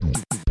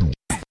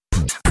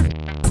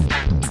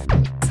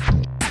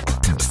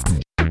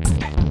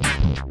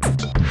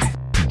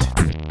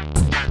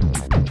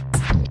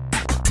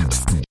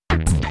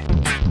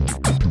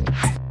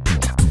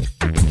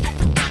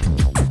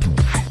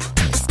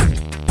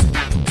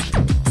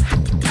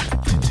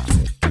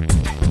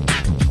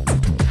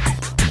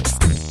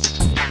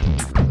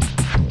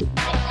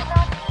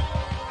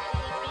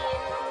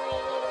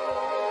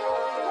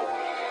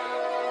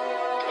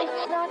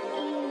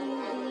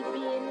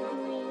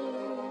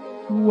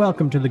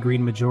Welcome to the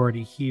Green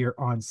Majority here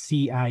on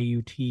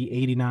CIUT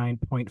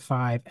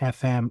 89.5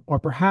 FM, or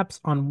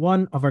perhaps on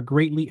one of our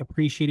greatly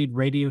appreciated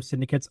radio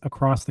syndicates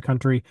across the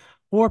country,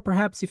 or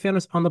perhaps you found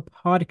us on the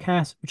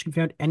podcast, which can be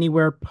found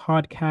anywhere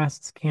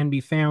podcasts can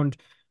be found.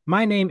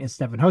 My name is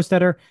Stefan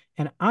Hostetter,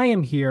 and I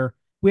am here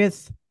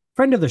with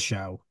friend of the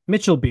show,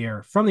 Mitchell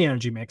Beer from the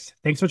Energy Mix.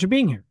 Thanks so much for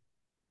being here.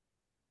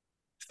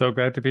 So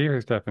glad to be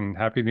here, Stefan.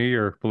 Happy New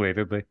Year,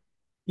 belatedly.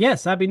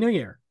 Yes, Happy New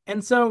Year.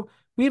 And so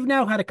we've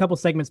now had a couple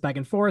segments back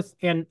and forth,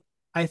 and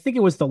I think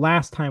it was the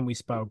last time we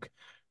spoke.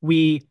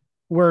 We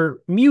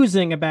were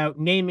musing about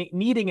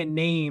needing a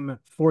name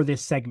for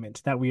this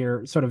segment that we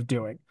are sort of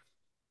doing.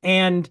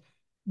 And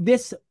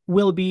this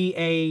will be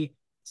a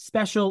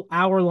special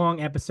hour-long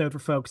episode for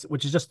folks,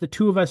 which is just the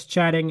two of us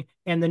chatting.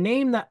 And the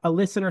name that a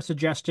listener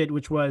suggested,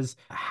 which was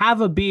Have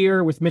a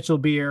Beer with Mitchell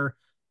Beer,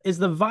 is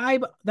the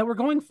vibe that we're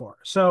going for.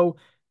 So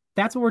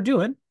that's what we're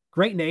doing.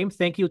 Great name.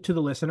 Thank you to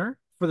the listener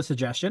for the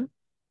suggestion.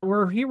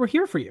 We're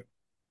here for you.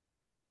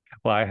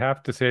 Well, I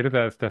have to say to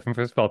that, Stefan,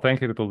 first of all, thank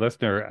you to the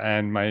listener.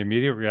 And my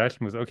immediate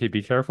reaction was, okay,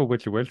 be careful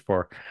what you wish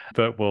for.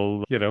 But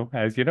we'll,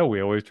 as you know,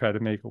 we always try to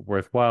make it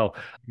worthwhile.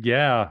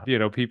 Yeah,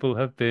 people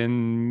have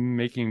been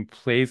making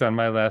plays on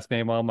my last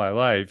name all my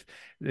life.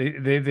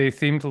 They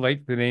seem to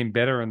like the name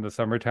better in the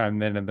summertime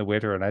than in the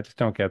winter, and I just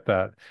don't get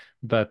that.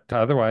 But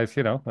otherwise,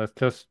 let's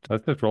just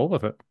roll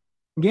with it.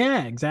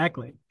 Yeah,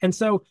 exactly. And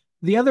so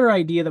the other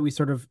idea that we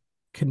sort of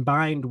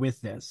combined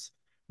with this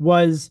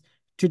was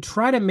to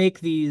try to make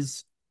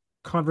these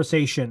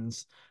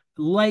conversations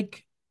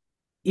like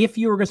if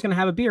you were just going to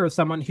have a beer with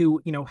someone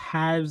who,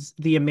 has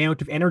the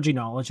amount of energy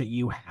knowledge that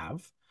you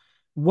have,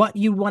 what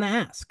you want to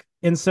ask.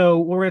 And so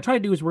what we're going to try to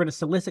do is we're going to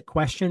solicit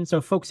questions. So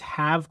if folks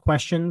have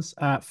questions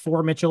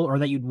for Mitchell or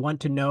that you'd want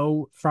to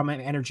know from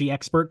an energy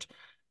expert,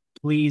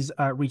 please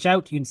reach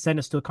out. You can send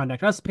us to a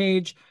contact us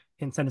page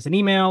and send us an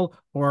email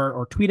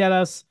or tweet at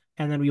us,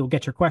 and then we will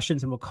get your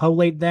questions and we'll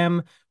collate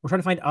them. We're trying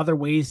to find other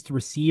ways to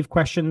receive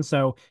questions.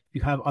 So if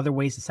you have other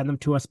ways to send them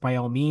to us, by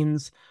all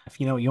means.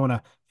 If you want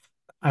to,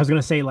 I was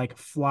going to say like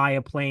fly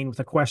a plane with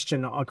a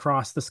question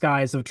across the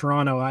skies of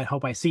Toronto. I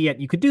hope I see it.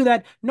 You could do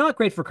that. Not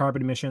great for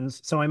carbon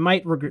emissions. So I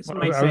might regret. So I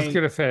Well, might I was say,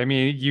 going to say, I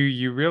mean,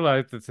 you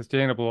realize that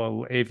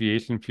sustainable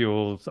aviation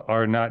fuels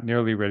are not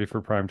nearly ready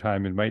for prime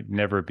time and might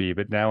never be.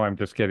 But now I'm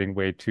just getting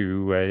way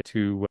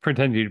too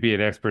pretending to be an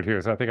expert here.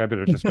 So I think I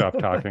better just stop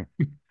talking.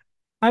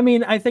 I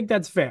mean, I think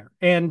that's fair.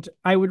 And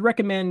I would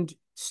recommend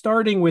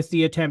starting with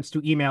the attempts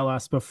to email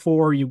us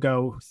before you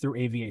go through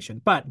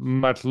aviation. But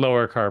Much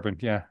lower carbon.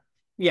 Yeah.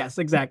 yes,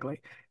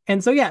 exactly.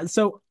 And so, yeah,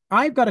 so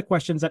I've got a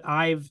questions that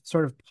I've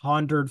sort of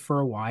pondered for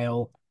a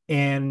while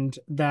and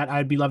that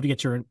I'd be love to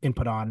get your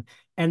input on.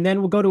 And then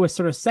we'll go to a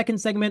sort of second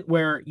segment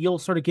where you'll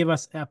sort of give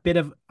us a bit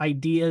of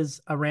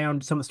ideas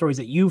around some of the stories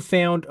that you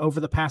found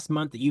over the past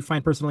month that you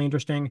find personally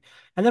interesting.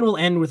 And then we'll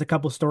end with a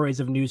couple stories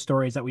of news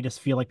stories that we just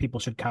feel like people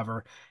should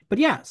cover. But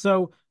yeah,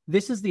 so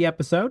this is the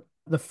episode,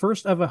 the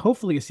first of a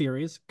hopefully a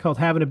series called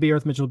Having a Beer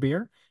with Mitchell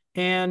Beer,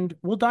 and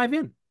we'll dive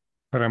in.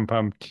 But I'm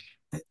pumped.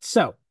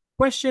 So,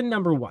 question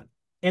number one,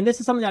 and this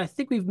is something that I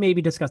think we've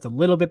maybe discussed a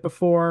little bit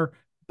before,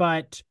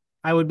 but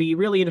I would be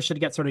really interested to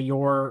get sort of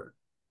your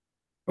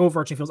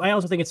overarching feels. I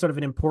also think it's sort of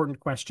an important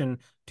question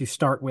to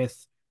start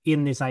with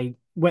in this. Trying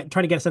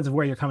to get a sense of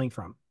where you're coming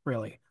from,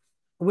 really,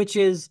 which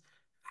is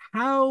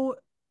how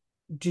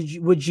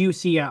would you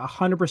see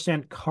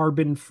 100%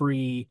 carbon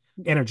free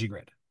energy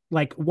grid?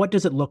 Like, what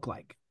does it look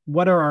like?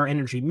 What are our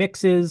energy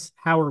mixes?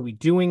 How are we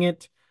doing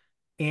it?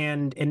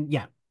 And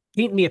yeah,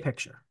 paint me a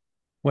picture.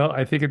 Well,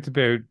 I think it's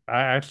about,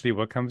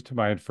 what comes to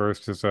mind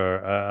first is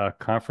a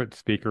conference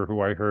speaker who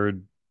I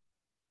heard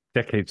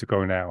decades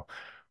ago now,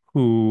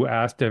 who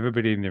asked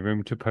everybody in the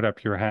room to put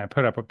up your hand,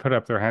 put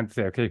up their hand and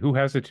say, okay, who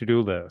has a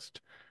to-do list?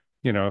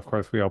 Of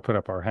course, we all put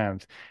up our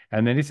hands.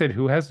 And then he said,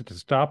 who has a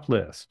to-stop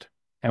list?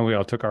 And we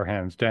all took our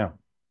hands down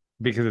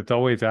because it's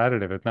always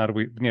additive. It's not,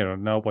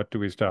 now what do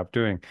we stop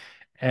doing?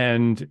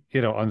 And,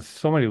 on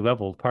so many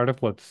levels, part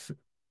of what's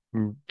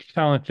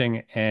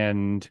challenging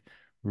and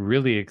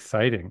really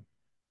exciting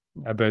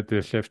about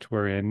this shift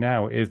we're in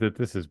now is that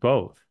this is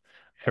both.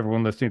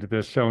 Everyone listening to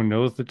this show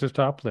knows the to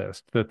stop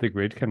list, that the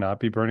grid cannot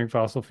be burning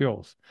fossil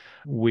fuels.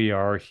 We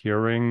are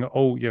hearing,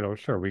 oh,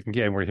 sure, we can,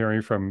 and we're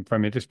hearing from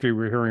industry,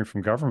 we're hearing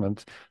from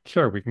governments,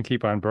 sure, we can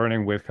keep on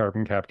burning with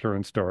carbon capture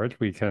and storage.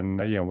 We can,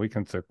 we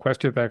can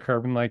sequester that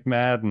carbon like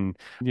mad. And,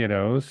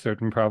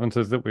 certain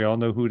provinces that we all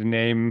know who to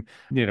name,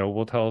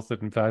 will tell us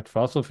that, in fact,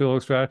 fossil fuel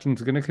extraction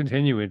is going to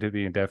continue into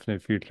the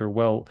indefinite future.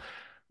 Well,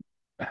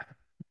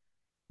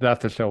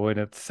 that's a show in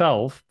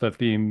itself, but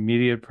the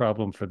immediate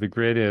problem for the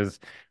grid is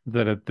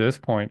that at this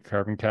point,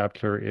 carbon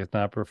capture is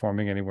not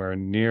performing anywhere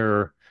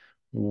near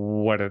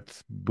what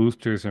its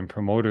boosters and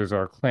promoters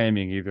are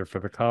claiming, either for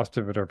the cost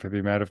of it or for the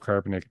amount of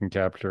carbon it can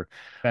capture.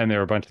 And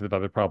there are a bunch of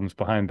other problems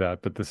behind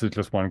that, but this is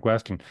just one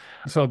question.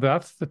 So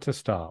that's the to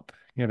stop.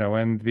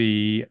 And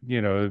the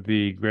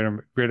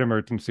grid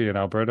emergency in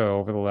Alberta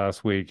over the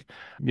last week,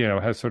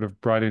 has sort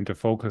of brought into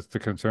focus the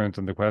concerns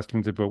and the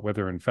questions about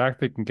whether, in fact,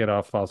 they can get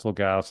off fossil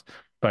gas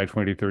by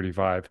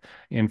 2035.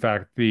 In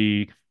fact,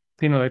 the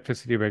clean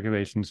electricity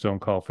regulations don't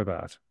call for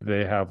that.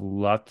 They have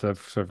lots of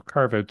sort of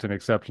carve-outs and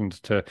exceptions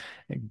to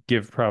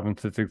give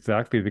provinces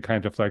exactly the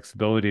kind of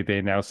flexibility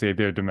they now say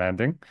they're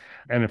demanding.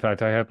 And in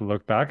fact, I had to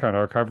look back on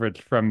our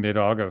coverage from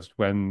mid-August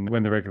when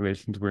the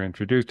regulations were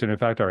introduced. And in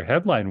fact, our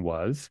headline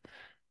was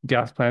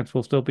gas plants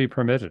will still be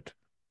permitted,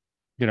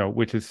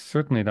 which is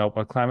certainly not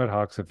what climate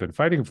hawks have been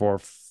fighting for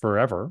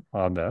forever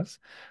on this.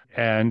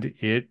 And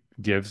it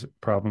gives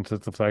provinces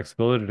the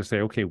flexibility to say,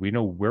 okay, we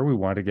know where we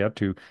want to get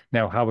to.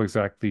 Now, how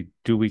exactly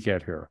do we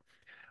get here?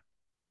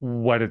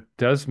 What it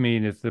does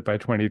mean is that by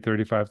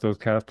 2035, those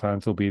gas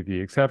plants will be the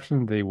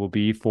exception. They will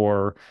be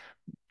for,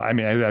 I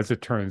mean, as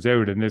it turns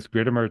out, in this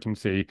grid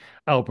emergency,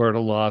 Alberta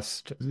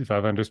lost, if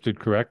I've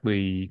understood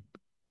correctly,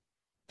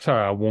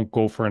 sorry, I won't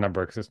go for a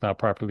number because it's not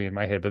properly in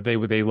my head, but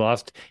they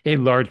lost a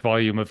large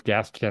volume of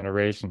gas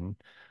generation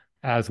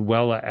as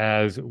well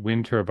as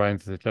wind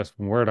turbines that just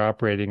weren't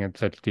operating in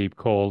such deep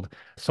cold,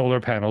 solar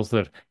panels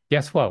that,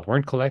 guess what,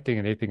 weren't collecting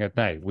anything at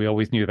night. We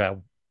always knew that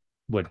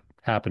would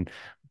happen.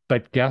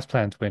 But gas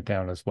plants went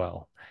down as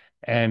well.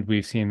 And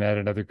we've seen that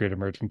in other grid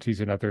emergencies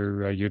and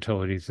other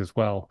utilities as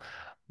well.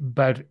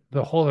 But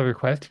the whole other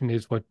question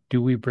is, what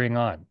do we bring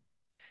on?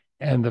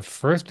 And the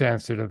first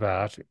answer to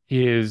that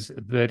is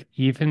that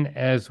even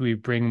as we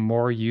bring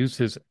more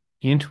uses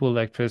into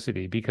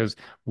electricity, because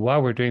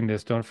while we're doing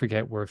this, don't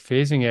forget we're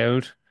phasing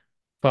out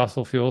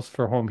fossil fuels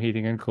for home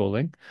heating and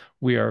cooling.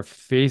 We are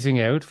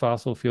phasing out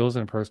fossil fuels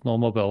in personal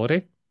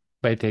mobility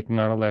by taking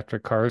on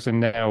electric cars and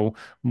now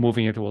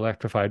moving into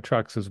electrified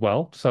trucks as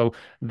well. So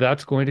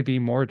that's going to be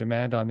more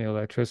demand on the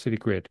electricity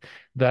grid.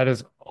 That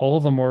is all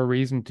the more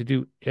reason to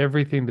do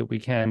everything that we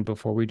can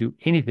before we do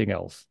anything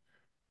else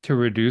to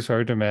reduce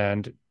our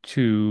demand,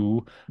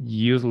 to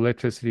use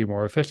electricity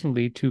more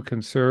efficiently, to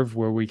conserve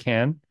where we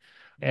can.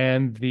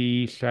 And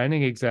the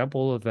shining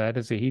example of that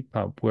is a heat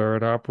pump, where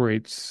it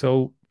operates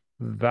so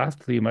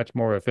vastly much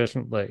more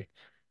efficiently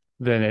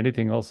than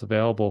anything else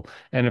available.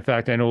 And in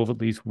fact, I know of at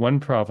least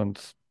one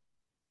province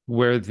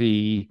where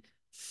the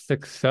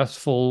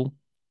successful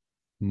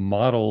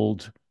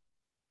modeled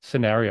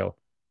scenario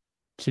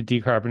to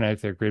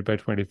decarbonize their grid by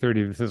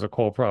 2030. This is a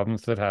coal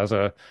province that has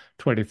a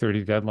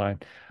 2030 deadline.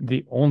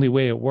 The only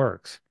way it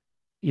works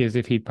is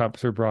if heat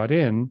pumps are brought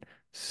in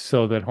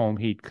so that home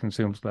heat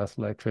consumes less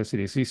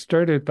electricity. So you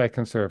start out by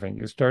conserving.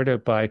 You start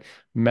out by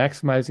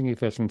maximizing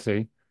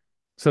efficiency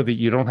so that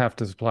you don't have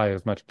to supply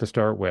as much to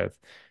start with.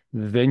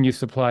 Then you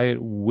supply it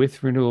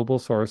with renewable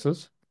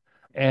sources.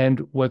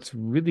 And what's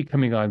really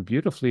coming on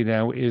beautifully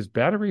now is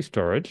battery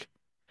storage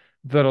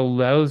that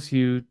allows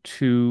you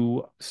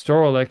to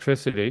store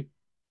electricity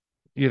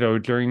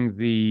during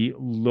the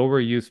lower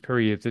use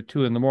periods at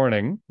 2 in the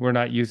morning. We're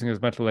not using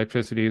as much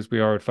electricity as we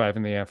are at 5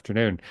 in the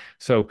afternoon.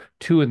 So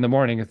 2 in the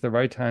morning is the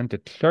right time to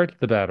charge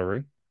the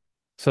battery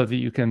so that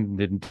you can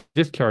then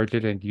discharge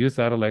it and use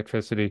that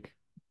electricity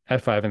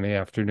at 5 in the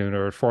afternoon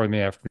or at 4 in the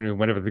afternoon,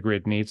 whenever the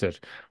grid needs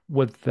it.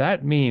 What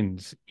that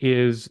means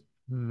is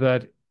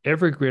that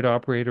every grid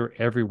operator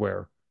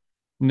everywhere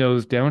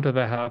knows down to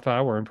the half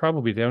hour and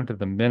probably down to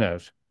the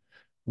minute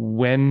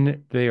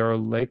when they are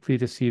likely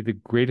to see the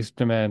greatest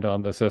demand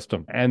on the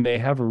system. And they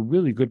have a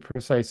really good,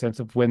 precise sense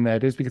of when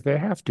that is because they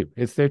have to.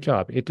 It's their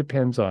job. It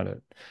depends on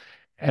it.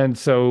 And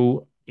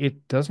so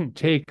it doesn't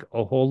take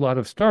a whole lot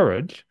of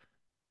storage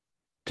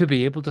to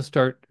be able to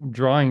start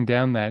drawing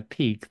down that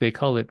peak. They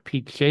call it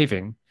peak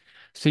shaving.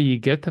 So you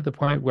get to the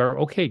point where,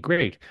 okay,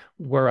 great,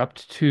 we're up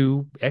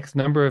to X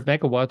number of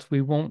megawatts. We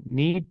won't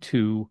need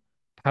to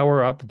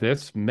power up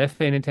this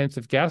methane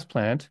intensive gas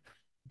plant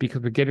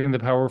because we're getting the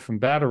power from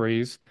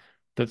batteries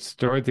that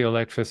stored the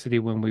electricity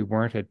when we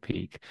weren't at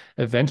peak.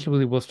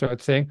 Eventually, we'll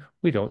start saying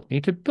we don't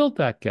need to build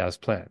that gas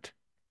plant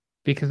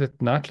because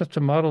it's not just a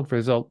modeled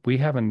result. We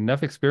have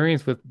enough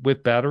experience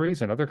with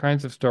batteries and other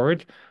kinds of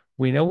storage.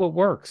 We know what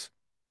works.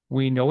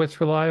 We know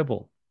it's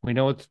reliable. We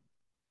know it's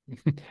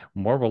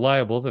more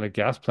reliable than a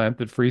gas plant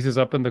that freezes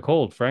up in the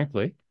cold,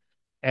 frankly.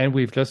 And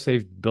we've just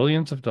saved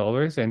billions of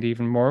dollars and,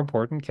 even more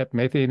important, kept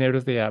methane out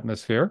of the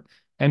atmosphere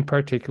and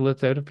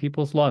particulates out of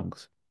people's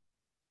lungs.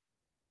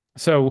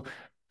 So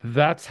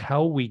that's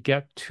how we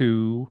get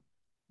to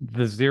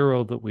the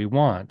zero that we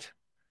want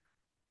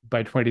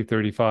by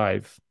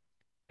 2035.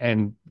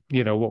 And,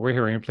 what we're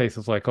hearing in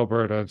places like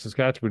Alberta and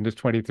Saskatchewan is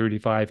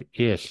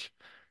 2035-ish.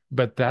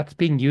 But that's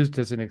being used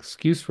as an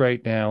excuse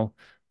right now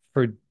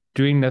for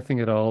doing nothing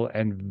at all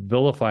and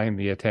vilifying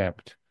the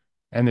attempt.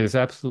 And there's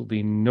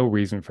absolutely no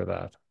reason for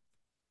that.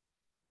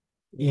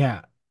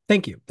 Yeah.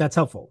 Thank you. That's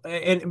helpful.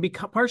 And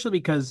partially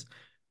because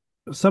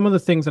some of the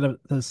things that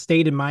have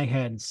stayed in my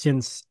head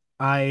since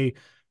I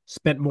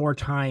spent more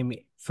time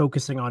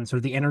focusing on sort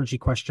of the energy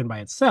question by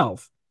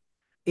itself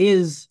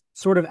is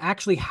sort of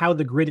actually how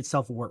the grid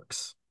itself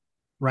works,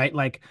 right?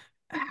 Like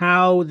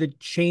how the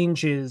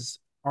changes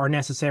are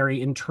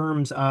necessary in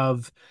terms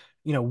of,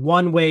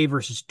 one-way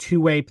versus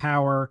two-way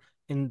power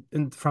in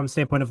from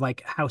standpoint of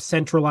like how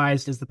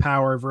centralized is the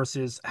power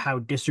versus how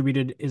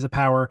distributed is the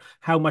power.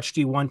 How much do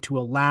you want to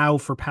allow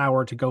for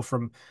power to go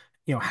from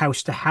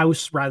house to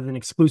house rather than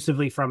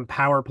exclusively from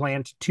power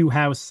plant to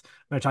house.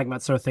 We're talking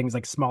about sort of things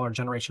like smaller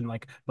generation,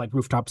 like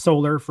rooftop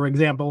solar, for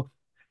example.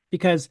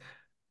 Because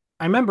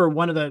I remember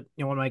one of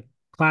my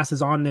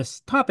classes on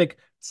this topic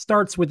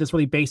starts with this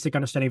really basic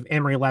understanding of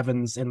Emory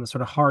Levins and the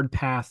sort of hard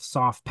path,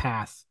 soft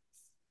path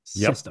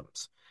Yep.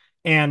 systems.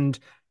 And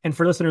and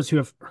for listeners who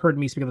have heard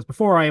me speak of this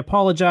before, I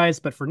apologize.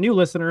 But for new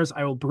listeners,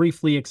 I will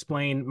briefly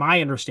explain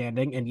my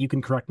understanding, and you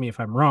can correct me if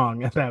I'm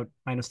wrong about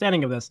my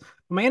understanding of this.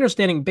 My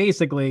understanding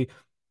basically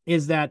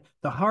is that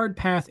the hard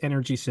path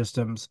energy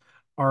systems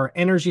are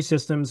energy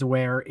systems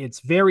where it's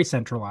very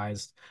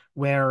centralized,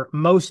 where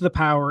most of the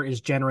power is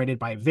generated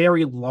by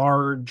very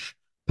large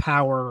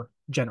power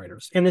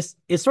generators. And this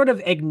is sort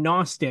of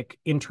agnostic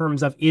in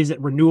terms of is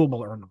it renewable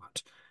or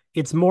not.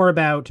 It's more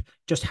about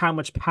just how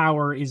much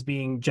power is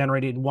being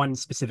generated in one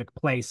specific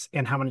place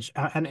and how much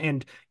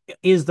and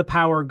is the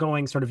power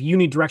going sort of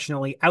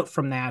unidirectionally out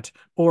from that,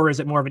 or is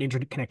it more of an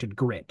interconnected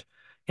grid?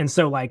 And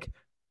so like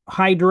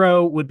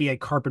hydro would be a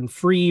carbon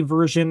free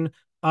version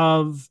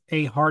of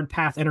a hard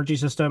path energy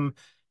system,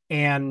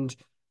 and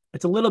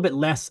it's a little bit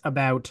less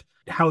about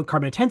how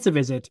carbon intensive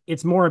is it.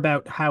 It's more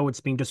about how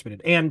it's being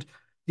distributed. And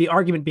the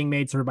argument being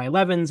made sort of by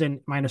Levins and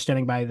my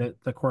understanding by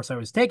the course I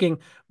was taking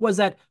was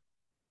that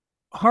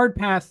hard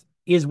path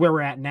is where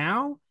we're at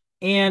now,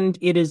 and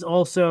it is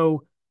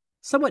also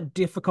somewhat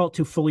difficult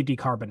to fully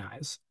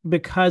decarbonize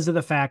because of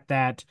the fact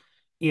that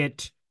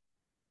it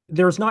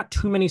there's not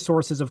too many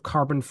sources of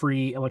carbon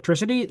free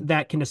electricity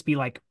that can just be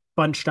like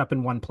bunched up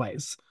in one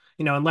place.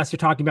 Unless you're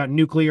talking about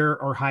nuclear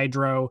or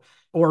hydro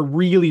or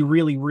really,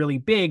 really, really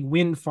big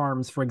wind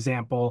farms, for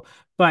example.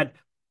 But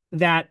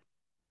that,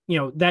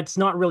 that's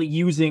not really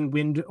using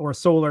wind or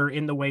solar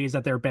in the ways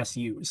that they're best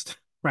used,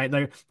 right?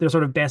 They're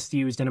sort of best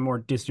used in a more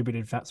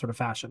distributed sort of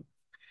fashion.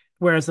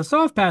 Whereas the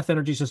soft path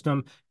energy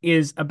system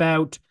is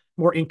about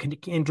more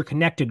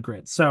interconnected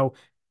grids. So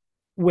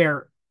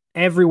where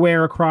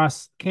everywhere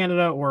across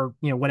Canada or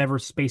whatever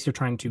space you're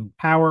trying to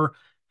power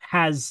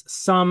has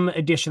some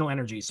additional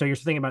energy. So you're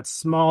thinking about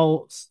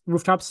small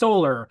rooftop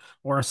solar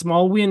or a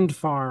small wind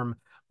farm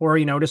or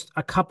just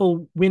a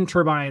couple wind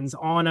turbines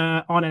on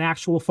an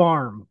actual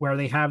farm where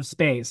they have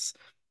space.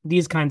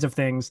 These kinds of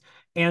things.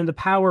 And the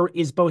power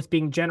is both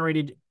being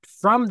generated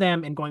from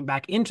them and going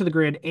back into the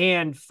grid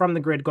and from the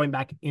grid going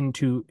back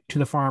to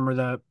the farm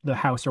or the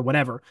house or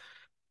whatever.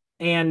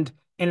 And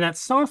that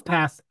soft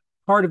path,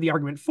 part of the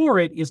argument for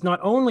it is not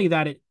only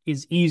that it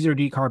is easier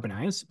to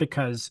decarbonize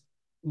because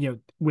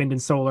wind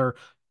and solar,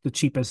 the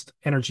cheapest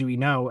energy we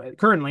know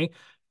currently,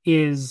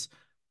 is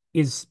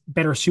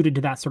better suited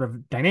to that sort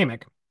of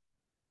dynamic,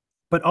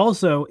 but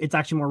also it's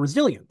actually more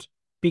resilient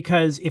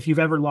because if you've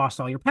ever lost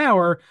all your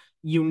power,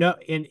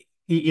 and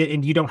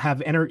you don't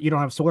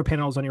have solar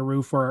panels on your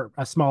roof or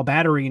a small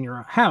battery in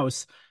your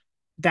house,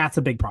 that's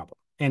a big problem,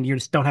 and you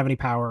just don't have any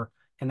power,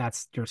 and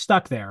you're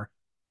stuck there.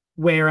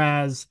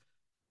 Whereas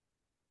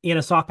in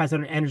a soft path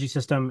energy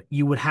system,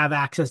 you would have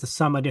access to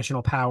some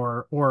additional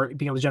power or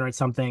being able to generate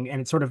something.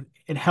 And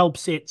it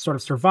helps it sort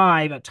of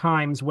survive at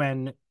times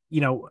when,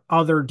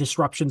 other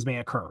disruptions may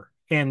occur.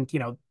 And,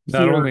 Not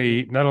here,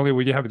 only not only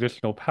would you have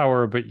additional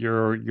power, but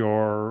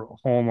your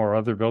home or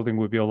other building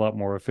would be a lot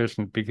more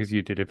efficient because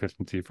you did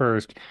efficiency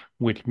first,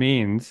 which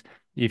means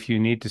if you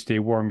need to stay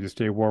warm, you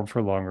stay warm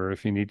for longer.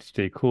 If you need to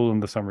stay cool in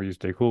the summer, you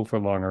stay cool for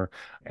longer.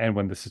 And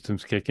when the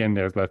systems kick in,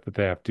 there's less that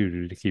they have to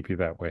do to keep you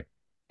that way.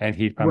 And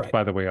heat pumps, right,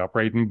 by the way,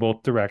 operate in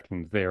both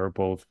directions. They are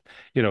both,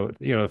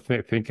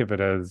 think of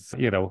it as,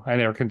 an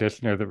air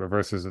conditioner that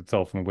reverses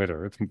itself in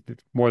winter. It's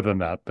more than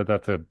that, but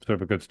that's a sort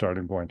of a good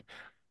starting point.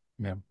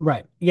 Yeah.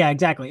 right. Yeah,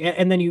 exactly.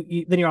 And then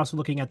then you're also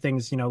looking at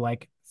things,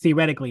 like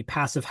theoretically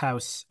passive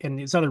house and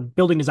these other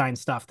building design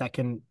stuff that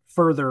can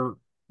further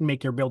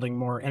make your building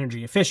more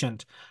energy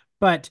efficient.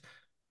 But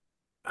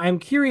I'm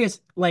curious,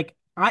 like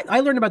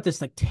I learned about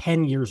this like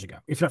 10 years ago,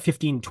 if not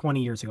 15,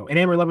 20 years ago. And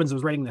Amory Levins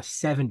was writing in the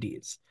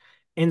 70s.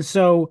 And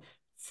so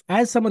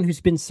as someone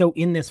who's been so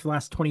in this for the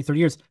last 20, 30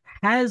 years,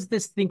 has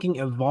this thinking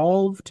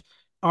evolved?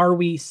 Are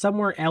we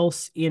somewhere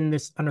else in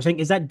this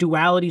understanding? Is that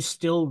duality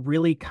still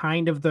really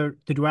kind of the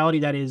duality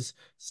that is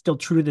still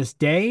true to this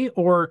day?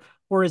 Or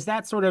is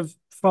that sort of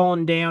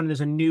fallen down and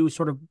there's a new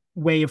sort of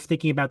way of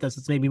thinking about this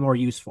that's maybe more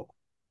useful?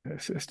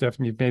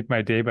 Stefan, you've made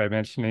my day by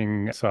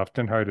mentioning soft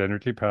and hard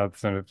energy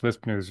paths. And if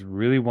listeners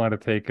really want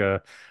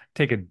to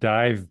take a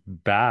dive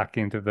back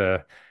into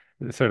the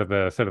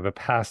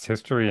past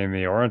history and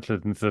the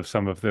origins of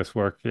some of this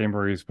work,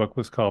 Amory's book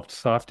was called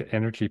Soft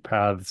Energy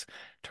Paths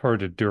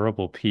Toward a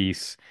Durable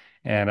Peace.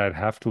 And I'd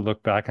have to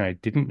look back, and I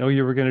didn't know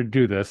you were going to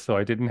do this, so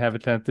I didn't have a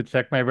chance to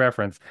check my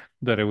reference,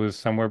 but it was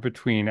somewhere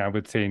between, I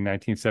would say,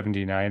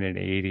 1979 and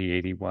 80,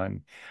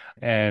 81.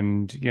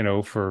 And,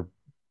 for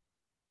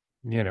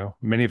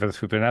many of us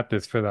who've been at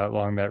this for that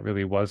long, that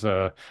really was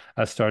a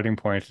starting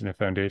point and a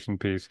foundation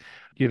piece.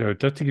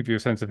 Just to give you a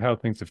sense of how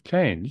things have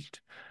changed,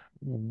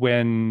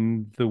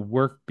 when the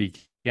work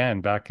began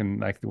back in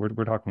like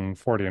we're talking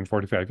 40 and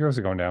 45 years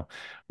ago now,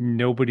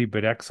 nobody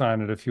but Exxon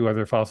and a few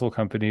other fossil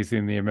companies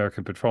in the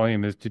American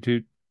Petroleum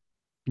Institute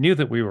knew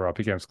that we were up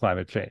against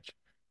climate change.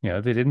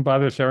 They didn't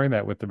bother sharing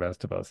that with the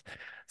rest of us.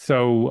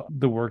 So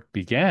the work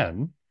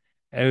began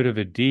out of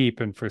a deep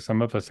and for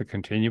some of us a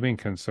continuing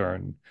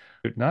concern,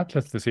 not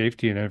just the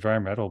safety and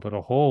environmental, but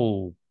a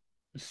whole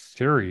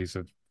series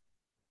of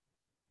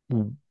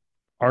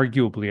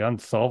arguably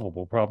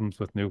unsolvable problems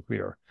with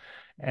nuclear.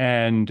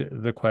 And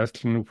the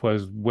question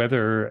was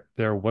whether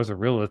there was a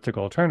realistic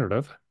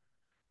alternative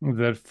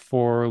that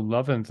for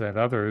Lovins and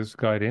others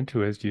got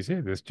into, as you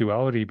say, this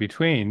duality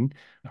between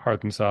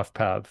hard and soft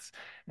paths.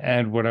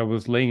 And what I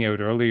was laying out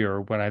earlier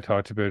when I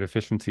talked about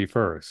efficiency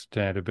first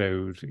and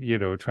about,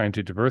 trying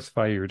to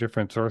diversify your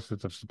different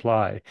sources of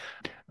supply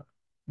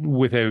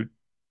without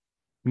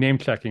name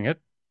checking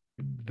it,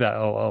 that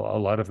a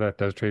lot of that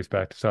does trace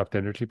back to soft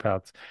energy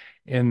paths.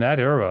 In that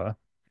era,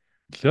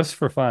 just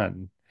for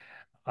fun,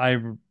 I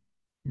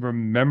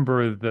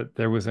remember that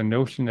there was a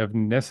notion of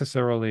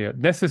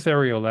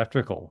necessary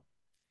electrical.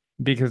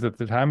 Because at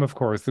the time, of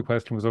course, the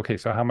question was, okay,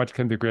 so how much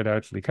can the grid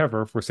actually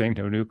cover if we're saying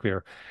no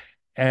nuclear?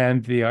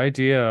 And the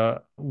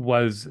idea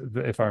was,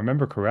 if I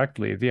remember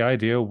correctly, the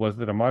idea was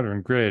that a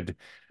modern grid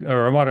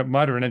or a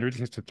modern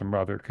energy system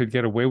rather could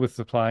get away with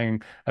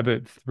supplying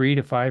about 3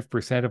 to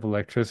 5% of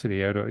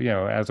electricity out of,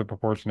 as a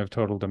proportion of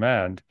total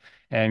demand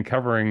and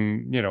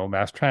covering,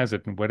 mass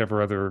transit and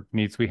whatever other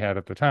needs we had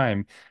at the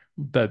time.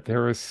 But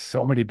there are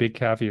so many big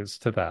caveats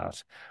to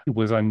that. It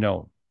was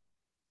unknown.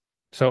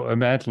 So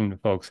imagine,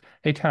 folks,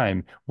 a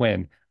time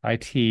when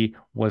IT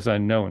was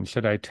unknown.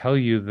 Should I tell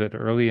you that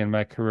early in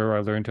my career,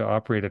 I learned to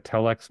operate a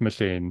telex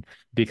machine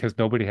because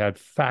nobody had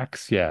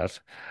fax yet?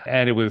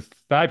 And it was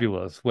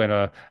fabulous when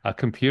a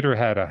computer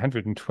had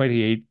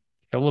 128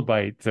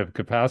 kilobytes of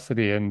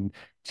capacity and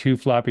two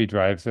floppy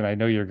drives. And I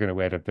know you're going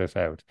to edit this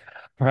out,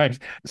 right?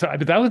 So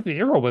that was the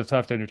era when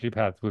Soft Energy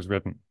Path was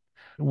written.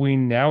 We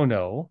now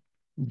know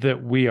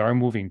that we are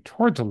moving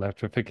towards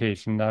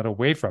electrification, not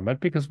away from it,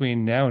 because we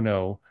now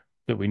know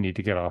that we need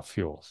to get off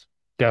fuels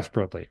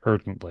desperately,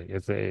 urgently.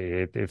 It's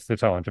the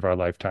challenge of our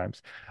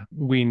lifetimes.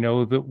 We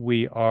know that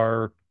we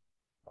are,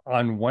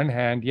 on one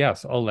hand,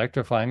 yes,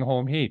 electrifying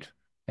home heat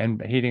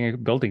and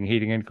heating, building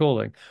heating and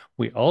cooling.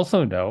 We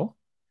also know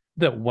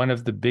that one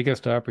of the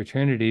biggest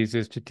opportunities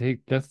is to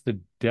take just the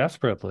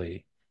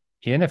desperately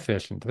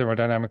inefficient,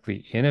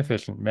 thermodynamically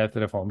inefficient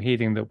method of home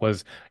heating that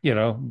was,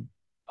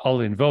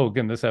 all in vogue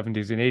in the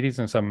 70s and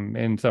 80s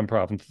in some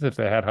provinces if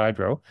they had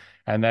hydro,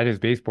 and that is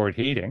baseboard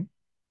heating,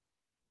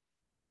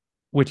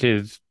 which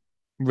is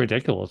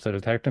ridiculous at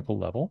a technical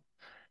level,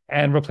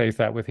 and replace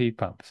that with heat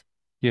pumps,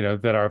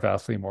 that are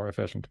vastly more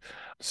efficient.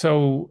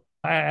 So,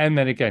 and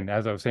then again,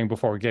 as I was saying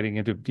before, getting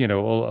into,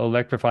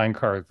 electrifying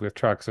cars with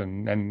trucks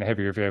and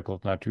heavier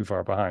vehicles not too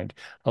far behind,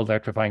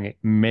 electrifying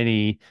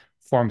many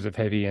forms of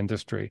heavy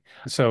industry.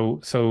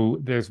 So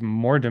there's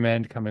more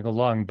demand coming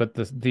along, but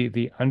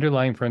the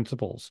underlying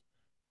principles,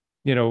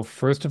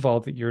 first of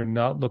all, that you're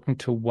not looking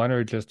to one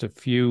or just a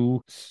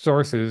few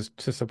sources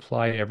to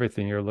supply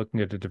everything. You're looking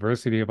at a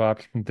diversity of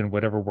options and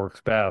whatever works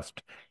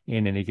best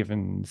in any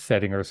given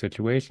setting or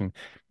situation.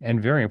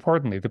 And very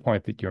importantly, the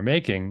point that you're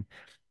making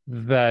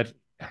that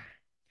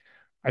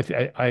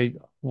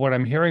what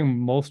I'm hearing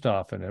most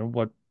often and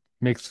what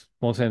makes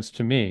most sense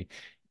to me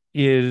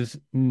is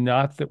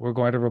not that we're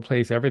going to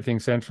replace everything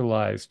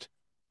centralized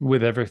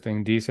with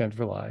everything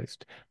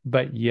decentralized,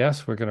 but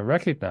yes, we're going to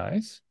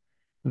recognize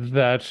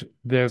that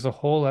there's a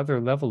whole other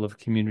level of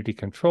community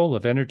control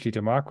of energy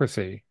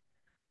democracy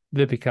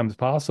that becomes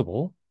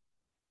possible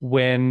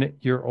when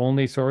your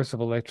only source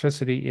of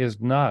electricity is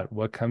not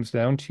what comes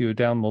down to you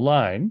down the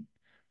line.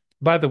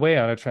 By the way,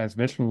 on a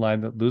transmission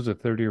line that loses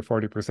 30 or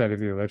 40% of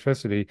the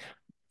electricity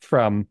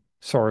from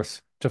source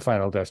to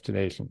final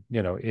destination.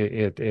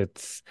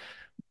 It's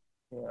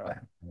uh,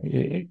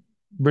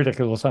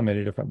 ridiculous on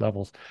many different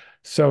levels.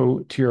 So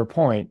to your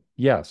point,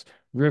 yes,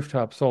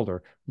 rooftop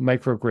solar,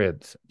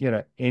 microgrids,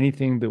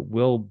 anything that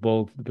will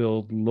both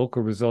build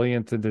local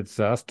resilience in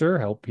disaster,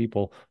 help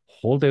people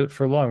hold out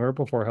for longer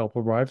before help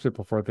arrives or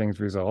before things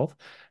resolve,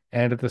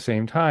 and at the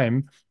same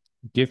time,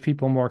 give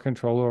people more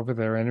control over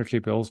their energy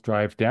bills,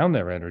 drive down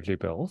their energy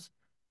bills.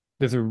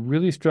 There's a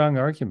really strong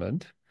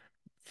argument,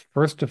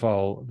 first of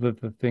all,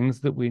 that the things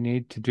that we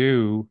need to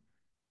do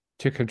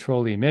to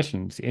control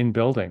emissions in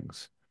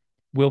buildings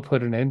will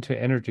put an end to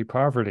energy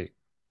poverty,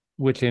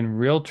 which in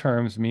real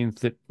terms means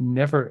that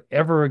never,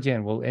 ever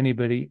again will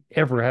anybody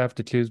ever have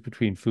to choose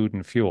between food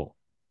and fuel.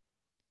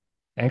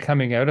 And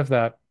coming out of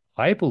that,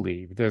 I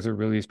believe there's a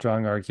really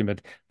strong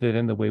argument that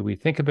in the way we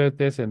think about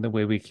this, in the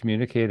way we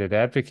communicate and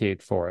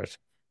advocate for it,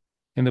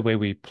 in the way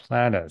we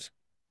plan it,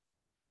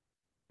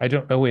 I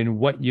don't know in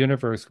what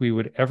universe we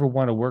would ever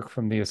want to work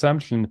from the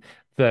assumption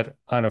that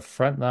on a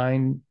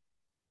frontline,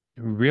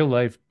 real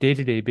life,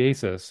 day-to-day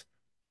basis,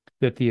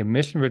 that the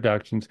emission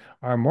reductions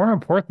are more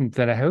important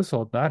than a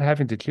household not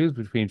having to choose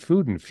between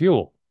food and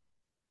fuel.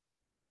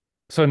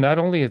 So not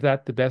only is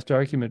that the best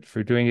argument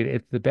for doing it,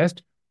 it's the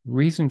best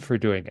reason for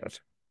doing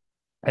it.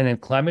 And in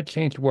climate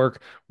change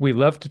work, we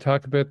love to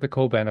talk about the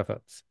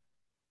co-benefits.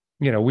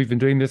 we've been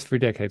doing this for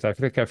decades. I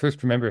think I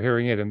first remember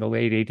hearing it in the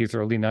late 80s,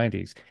 early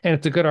 90s. And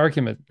it's a good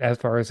argument as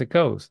far as it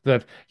goes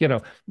that,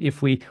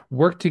 if we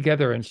work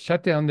together and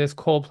shut down this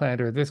coal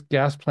plant or this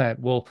gas plant,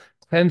 we'll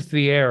cleanse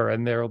the air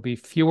and there will be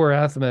fewer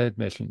asthma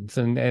admissions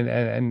and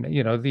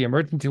the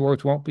emergency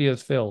wards won't be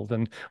as filled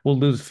and we'll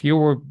lose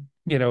fewer,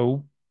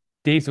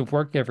 days of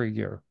work every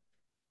year.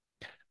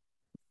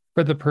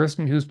 For the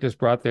person who's just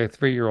brought their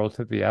 3-year-old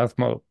to the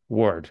asthma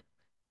ward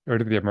or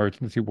to the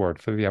emergency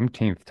ward for the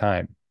umpteenth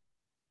time,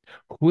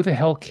 who the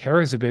hell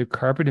cares about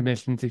carbon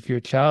emissions if your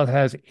child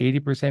has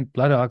 80%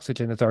 blood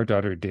oxygen, as our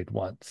daughter did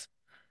once?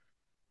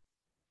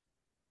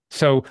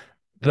 So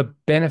the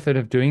benefit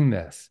of doing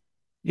this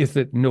is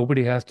that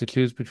nobody has to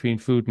choose between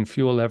food and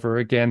fuel ever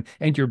again,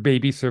 and your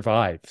baby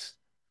survives.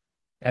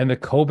 And the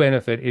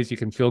co-benefit is you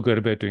can feel good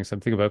about doing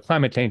something about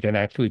climate change and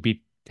actually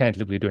be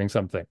tangibly doing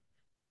something.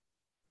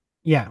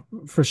 Yeah,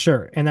 for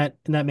sure. And that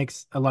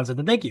makes a lot of sense.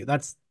 And thank you.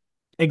 That's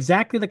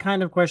exactly the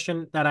kind of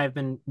question that I've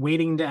been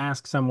waiting to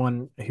ask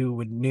someone who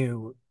would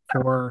knew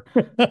for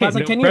past like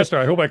No 10 years.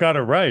 pressure. I hope I got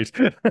it right.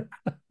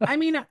 I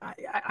mean,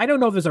 I don't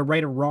know if there's a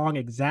right or wrong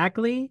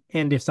exactly,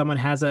 and if someone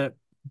has a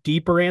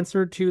deeper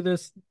answer to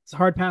this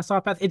hard pass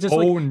off path. It's just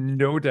Oh,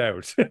 no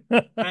doubt.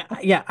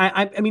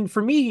 I mean,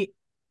 for me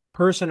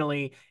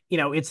personally,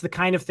 it's the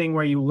kind of thing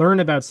where you learn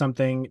about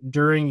something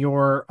during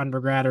your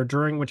undergrad or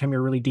during which time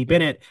you're really deep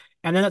in it,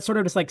 and then that sort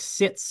of just like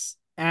sits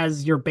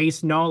as your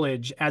base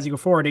knowledge as you go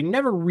forward, and you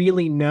never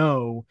really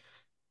know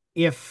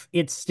if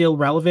it's still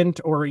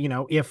relevant or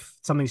if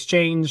something's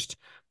changed.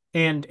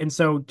 And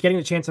so getting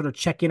the chance to sort of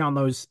check in on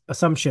those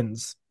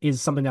assumptions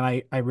is something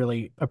that I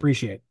really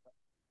appreciate.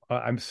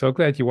 I'm so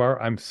glad you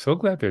are. I'm so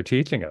glad they're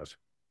teaching us.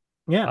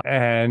 Yeah.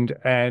 And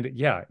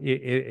yeah,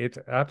 it's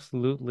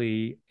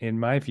absolutely, in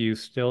my view,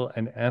 still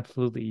an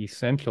absolutely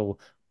essential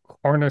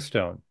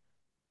cornerstone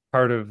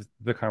part of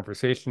the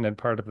conversation and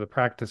part of the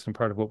practice and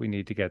part of what we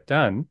need to get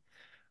done.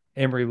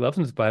 Amory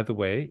Lovins, by the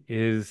way,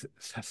 is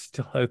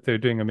still out there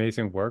doing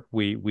amazing work.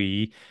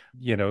 We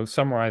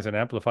summarize and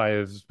amplify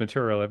his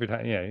material every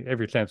time,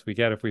 every chance we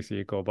get if we see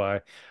it go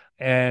by.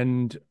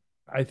 And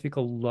I think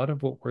a lot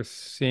of what we're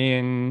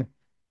seeing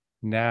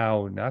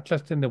now, not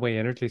just in the way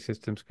energy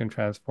systems can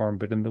transform,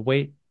 but in the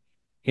way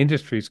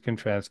industries can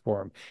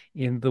transform,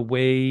 in the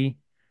way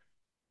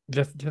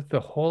just the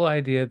whole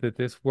idea that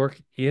this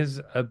work is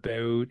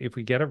about, if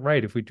we get it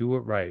right, if we do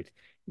it right,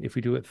 if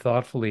we do it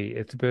thoughtfully,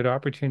 it's about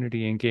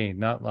opportunity and gain,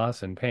 not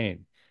loss and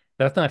pain.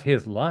 That's not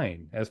his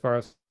line, as far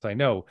as I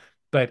know,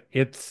 but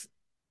it's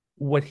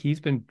what he's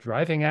been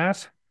driving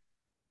at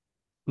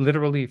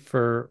literally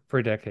for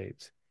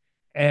decades.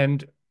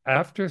 And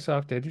after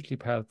Soft Energy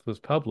Path was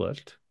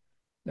published,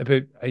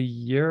 about a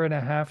year and a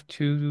half,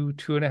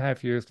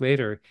 2.5 years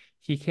later,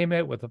 he came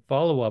out with a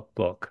follow-up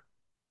book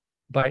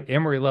by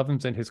Amory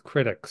Lovins and his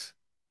critics,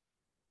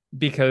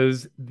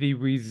 because the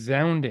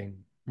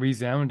resounding,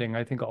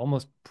 I think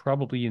almost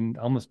probably in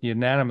almost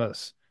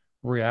unanimous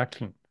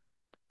reaction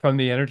from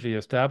the energy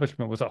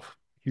establishment was, oh,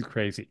 he's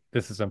crazy.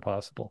 This is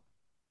impossible.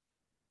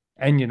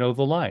 And you know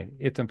the line,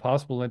 it's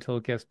impossible until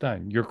it gets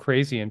done. You're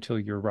crazy until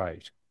you're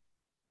right.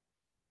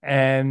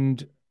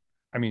 And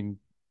I mean,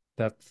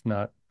 that's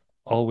not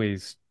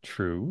always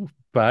true,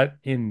 but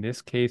in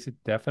this case, it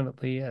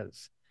definitely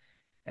is.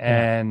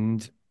 Yeah.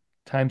 And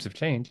times have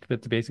changed,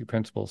 but the basic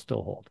principles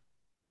still hold.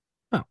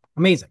 Oh,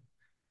 amazing.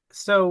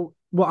 So,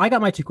 well, I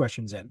got my two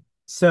questions in.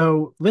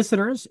 So,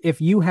 listeners,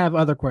 if you have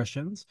other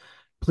questions,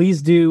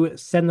 please do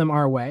send them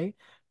our way.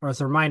 Or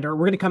as a reminder,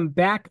 we're going to come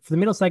back for the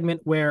middle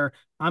segment where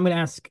I'm going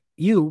to ask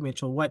you,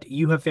 Mitchell, what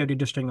you have found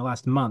interesting the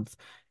last month.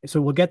 So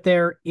we'll get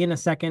there in a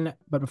second.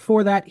 But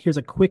before that, here's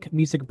a quick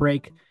music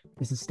break.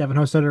 This is Stefan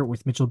Hostetter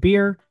with Mitchell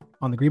Beer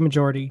on The Green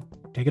Majority.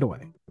 Take it away.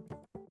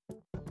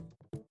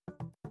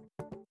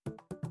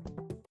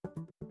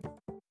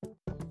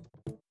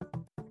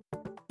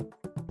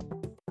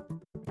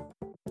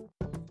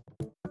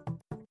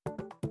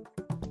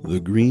 The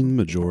Green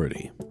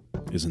Majority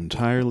is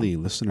entirely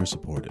listener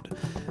supported,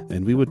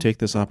 and we would take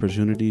this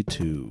opportunity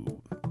to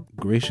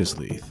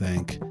graciously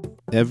thank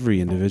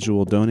every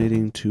individual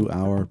donating to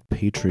our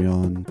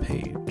Patreon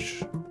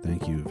page.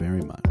 Thank you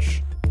very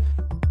much.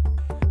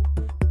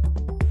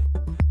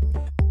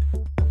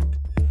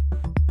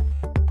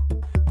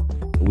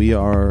 We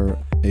are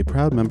a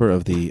proud member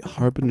of the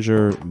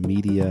Harbinger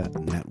Media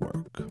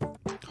Network,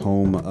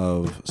 home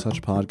of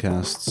such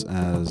podcasts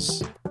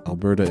as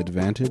Alberta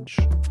Advantage,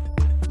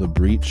 The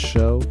Breach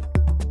Show,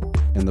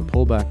 and the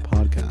Pullback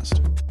Podcast,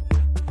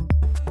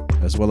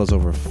 as well as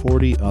over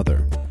 40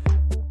 other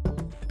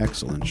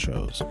excellent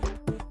shows.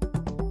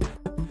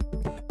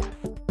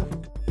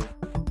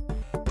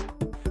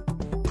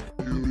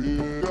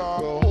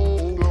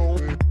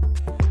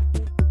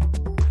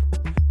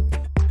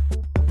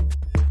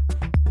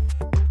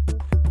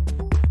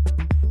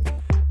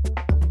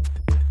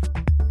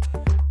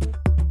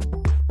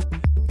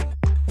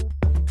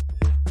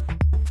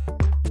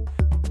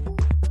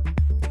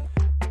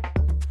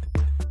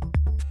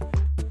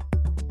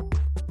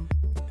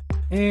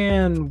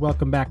 And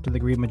welcome back to the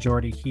Green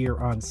Majority here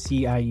on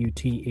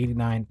CIUT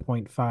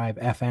 89.5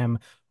 FM,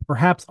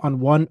 perhaps on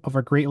one of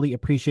our greatly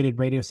appreciated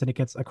radio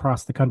syndicates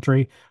across the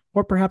country,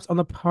 or perhaps on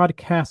the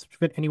podcast, which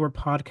fit anywhere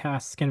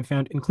podcasts can be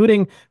found,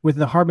 including with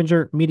the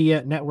Harbinger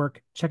Media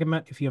Network. Check them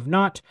out if you have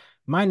not.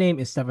 My name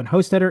is Stefan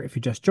Hostetter. If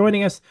you're just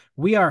joining us,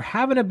 we are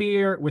having a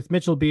beer with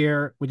Mitchell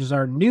Beer, which is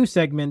our new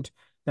segment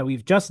that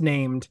we've just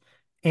named.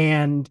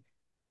 And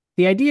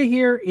the idea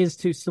here is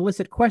to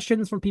solicit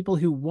questions from people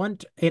who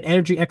want an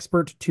energy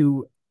expert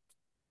to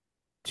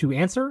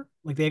answer.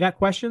 Like they got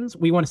questions,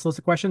 we want to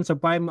solicit questions. So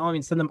by all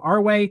means, send them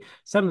our way.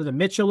 Send them to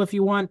Mitchell if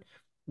you want.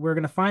 We're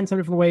going to find some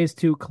different ways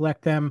to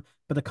collect them,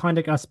 but the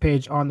contact us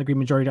page on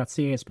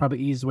thegreenmajority.ca is probably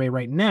the easiest way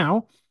right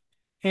now.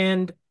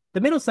 And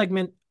the middle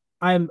segment,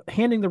 I'm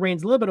handing the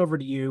reins a little bit over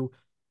to you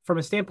from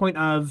a standpoint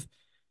of,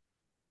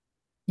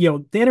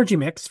 the Energy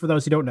Mix, for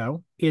those who don't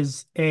know,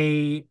 is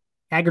a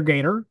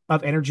aggregator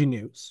of energy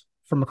news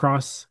from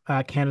across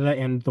Canada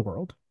and the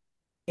world.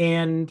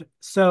 And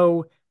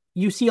so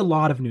you see a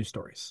lot of news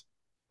stories.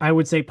 I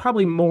would say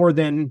probably more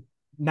than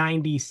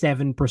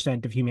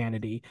 97% of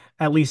humanity,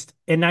 at least,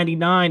 and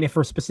 99 if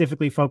we're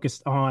specifically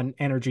focused on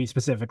energy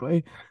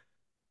specifically.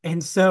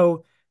 And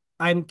so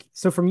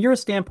from your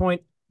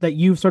standpoint, that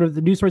you've sort of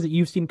the news stories that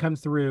you've seen come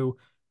through,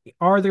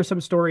 are there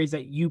some stories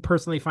that you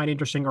personally find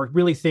interesting or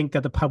really think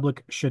that the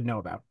public should know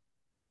about?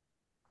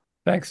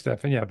 Thanks,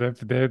 Stefan. Yeah,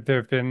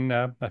 there've been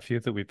a few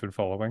that we've been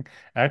following.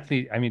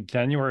 Actually, I mean,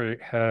 January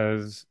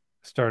has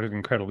started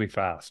incredibly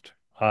fast.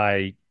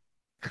 I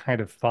kind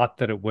of thought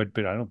that it would,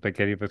 but I don't think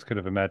any of us could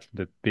have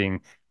imagined it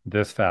being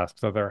this fast.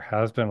 So there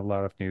has been a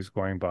lot of news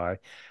going by,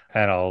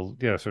 and I'll,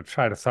 sort of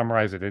try to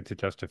summarize it into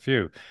just a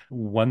few.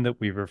 One that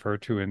we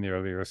referred to in the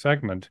earlier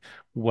segment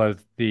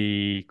was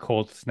the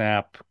cold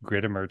snap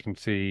grid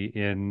emergency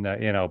in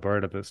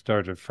Alberta that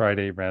started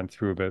Friday, ran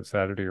through about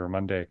Saturday or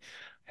Monday.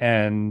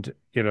 And,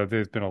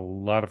 there's been a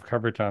lot of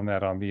coverage on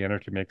that on the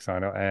Energy Mix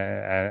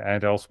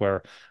and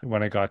elsewhere.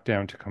 When I got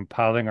down to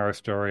compiling our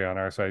story on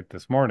our site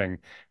this morning,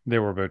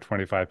 there were about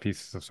 25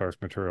 pieces of source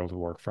material to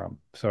work from.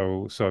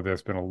 So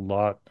there's been a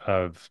lot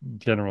of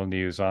general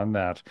news on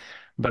that.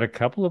 But a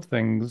couple of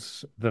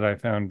things that I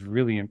found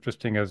really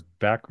interesting as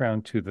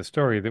background to the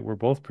story that were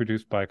both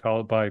produced by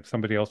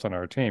somebody else on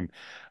our team.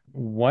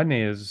 One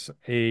is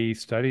a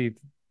study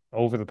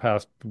over the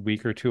past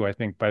week or two, I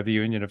think, by the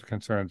Union of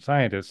Concerned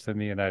Scientists in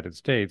the United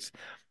States,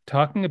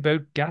 talking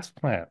about gas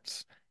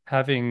plants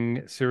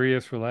having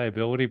serious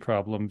reliability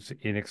problems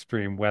in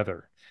extreme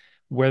weather.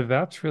 Where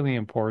that's really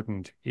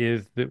important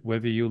is that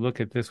whether you look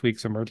at this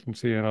week's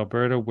emergency in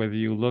Alberta, whether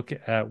you look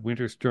at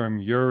Winter Storm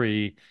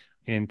Uri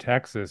in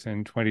Texas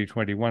in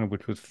 2021,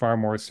 which was far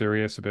more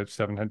serious. About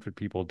 700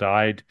 people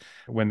died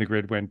when the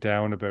grid went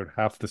down. About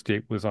half the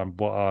state was on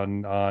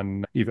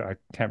either, I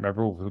can't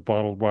remember, it was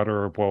bottled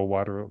water or boil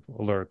water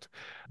alert.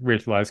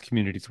 Racialized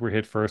communities were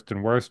hit first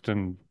and worst,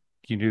 and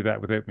you knew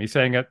that without me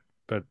saying it,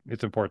 but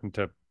it's important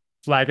to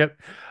flag it.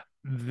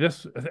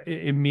 This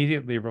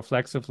immediately,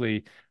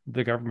 reflexively,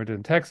 the government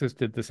in Texas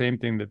did the same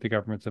thing that the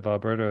governments of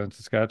Alberta and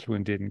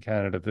Saskatchewan did in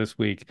Canada this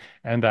week,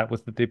 and that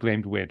was that they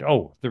blamed wind.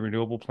 Oh, the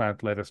renewable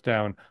plant let us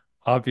down.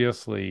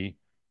 Obviously,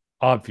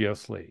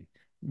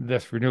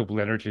 this renewable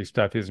energy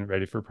stuff isn't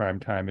ready for prime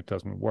time. It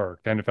doesn't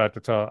work. And in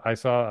fact, I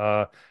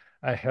saw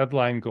a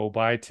headline go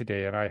by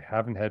today, and I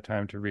haven't had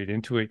time to read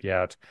into it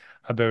yet,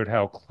 about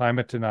how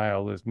climate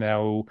denial is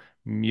now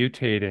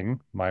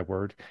mutating, my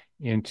word,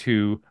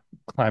 into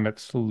climate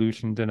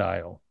solution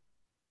denial.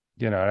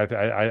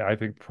 I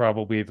think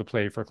probably the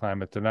play for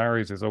climate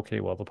deniers is,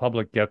 okay, well, the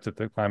public gets it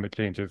that climate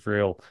change is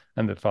real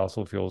and that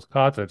fossil fuels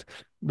cause it.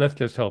 Let's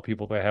just tell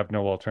people they have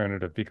no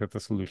alternative because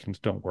the solutions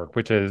don't work,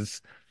 which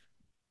is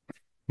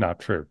not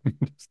true.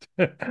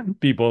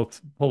 Be both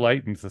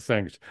polite and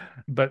succinct.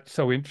 But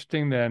so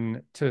interesting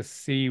then to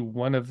see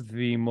one of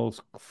the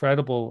most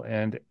credible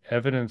and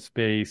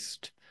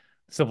evidence-based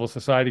civil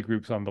society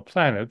groups on the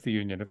planet, the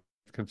Union of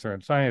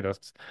Concerned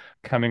Scientists,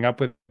 coming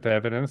up with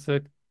evidence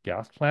that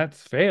gas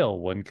plants fail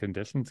when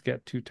conditions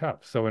get too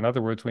tough. So in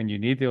other words, when you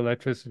need the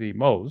electricity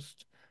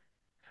most,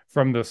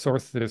 from the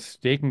source that is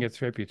staking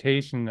its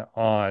reputation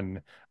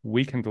on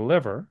we can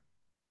deliver,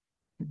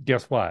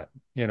 guess what?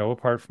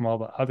 Apart from all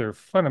the other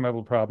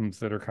fundamental problems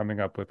that are coming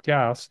up with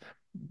gas,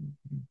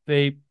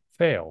 they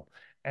fail.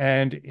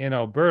 And in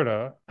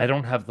Alberta, I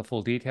don't have the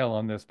full detail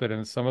on this, but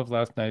in some of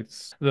last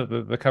night's,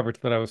 the coverage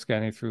that I was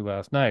scanning through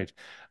last night,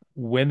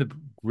 when the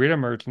grid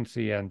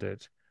emergency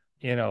ended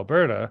in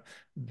Alberta,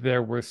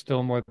 there were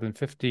still more than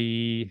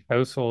 50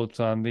 households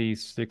on the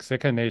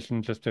Siksika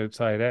Nation just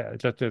outside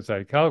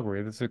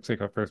Calgary, the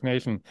Siksika First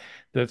Nation,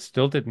 that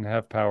still didn't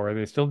have power.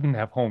 They still didn't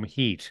have home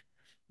heat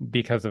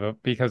because of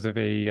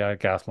a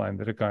gas line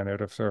that had gone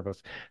out of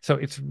service. So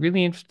it's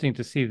really interesting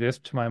to see this,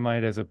 to my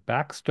mind, as a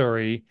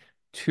backstory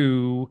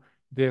to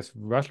this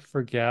rush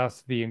for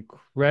gas, the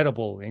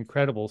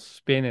incredible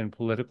spin and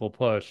political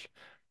push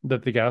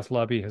that the gas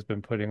lobby has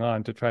been putting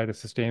on to try to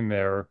sustain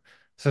their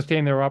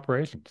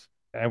operations.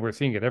 And we're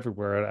seeing it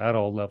everywhere at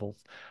all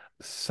levels.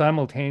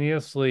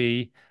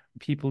 Simultaneously,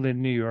 people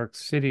in New York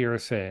City are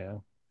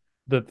saying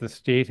that the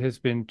state has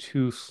been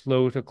too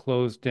slow to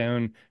close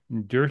down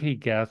dirty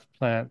gas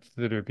plants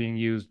that are being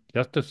used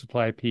just to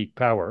supply peak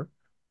power.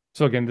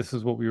 So again, this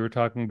is what we were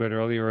talking about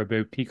earlier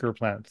about peaker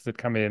plants that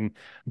come in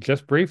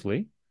just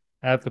briefly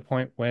at the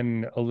point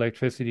when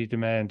electricity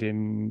demand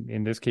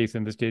in this case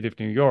in the state of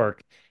New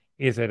York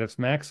is at its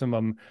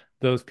maximum.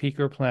 Those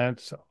peaker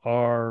plants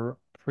are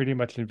pretty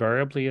much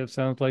invariably, it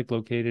sounds like,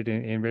 located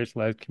in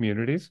racialized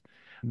communities.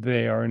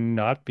 They are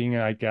not being,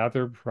 I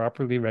gather,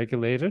 properly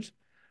regulated,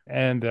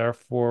 and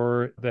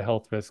therefore the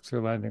health risks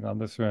are landing on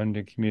the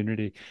surrounding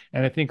community.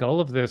 And I think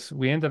all of this,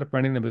 we ended up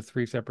running them as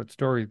three separate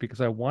stories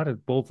because I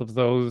wanted both of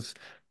those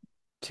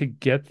to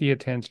get the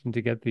attention,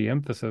 to get the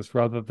emphasis,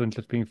 rather than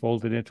just being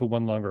folded into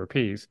one longer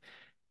piece.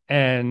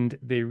 And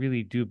they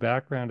really do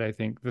background, I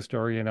think, the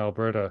story in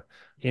Alberta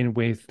in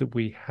ways that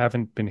we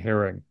haven't been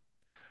hearing.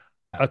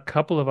 A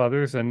couple of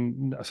others,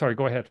 and sorry,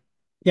 go ahead.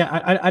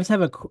 Yeah, I just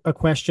have a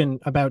question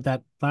about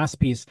that last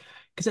piece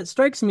because it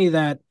strikes me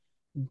that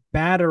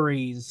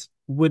batteries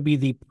would be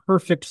the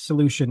perfect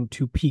solution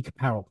to peak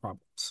power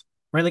problems,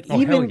 right? Like Oh,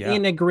 hell yeah.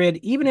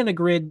 even in a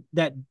grid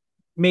that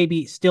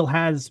maybe still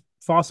has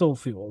fossil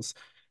fuels,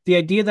 the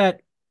idea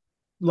that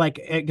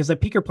like because the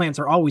peaker plants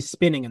are always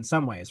spinning in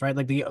some ways, right?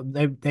 Like the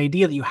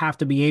idea that you have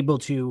to be able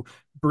to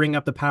bring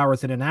up the power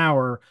within an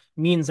hour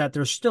means that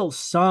there's still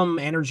some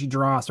energy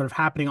draw sort of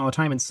happening all the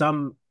time and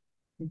some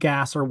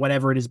gas or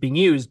whatever it is being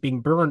used being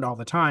burned all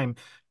the time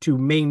to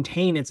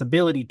maintain its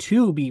ability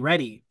to be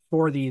ready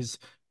for these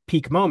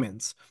peak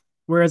moments.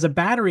 Whereas a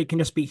battery can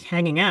just be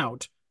hanging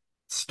out,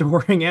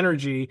 storing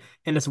energy,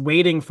 and just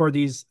waiting for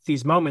these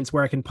moments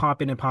where it can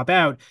pop in and pop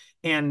out,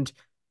 and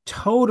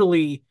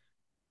totally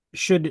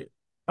should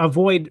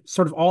avoid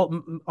sort of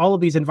all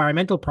of these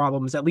environmental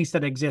problems, at least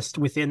that exist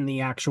within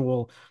the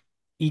actual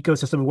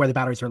ecosystem of where the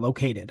batteries are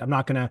located. I'm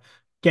not going to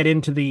get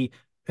into the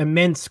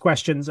immense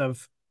questions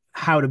of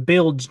how to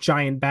build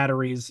giant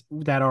batteries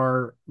that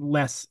are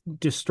less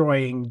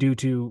destroying due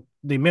to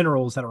the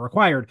minerals that are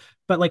required.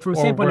 But like from a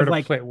Or standpoint where of to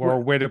like, play, or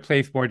where to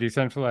place more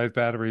decentralized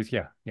batteries.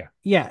 Yeah, yeah.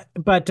 yeah,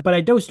 but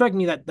I do strike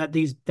me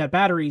that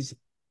batteries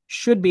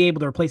should be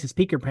able to replace the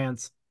speaker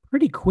pants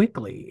pretty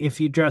quickly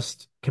if you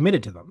just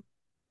committed to them.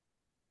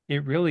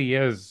 It really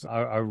is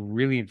a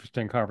really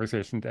interesting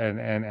conversation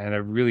and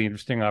a really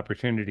interesting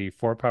opportunity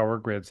for power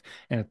grids.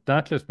 And it's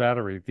not just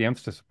batteries. The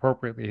emphasis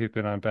appropriately has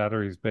been on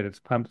batteries, but it's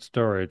pumped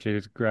storage, it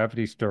is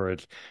gravity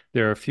storage.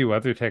 There are a few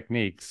other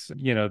techniques,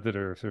 that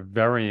are sort of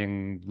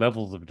varying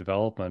levels of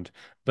development.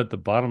 But the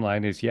bottom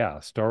line is, yeah,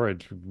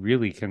 storage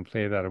really can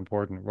play that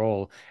important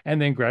role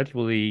and then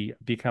gradually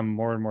become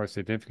more and more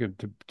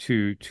significant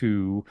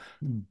to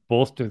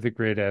bolster the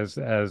grid as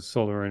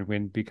solar and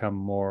wind become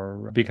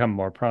more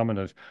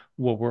prominent.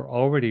 What we're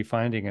already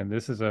finding, and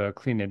this is a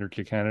Clean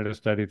Energy Canada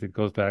study that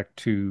goes back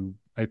to,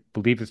 I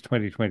believe it's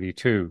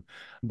 2022,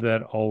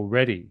 that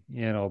already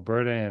in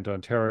Alberta and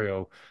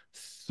Ontario,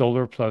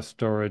 solar plus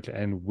storage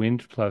and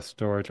wind plus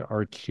storage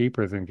are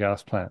cheaper than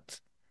gas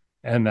plants.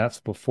 And that's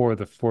before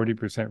the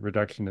 40%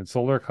 reduction in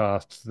solar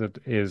costs that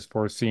is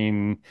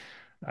foreseen.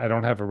 I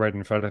don't have it right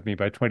in front of me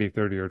by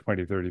 2030 or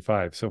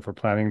 2035. So for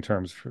planning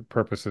terms, for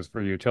purposes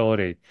for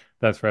utility,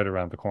 that's right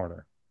around the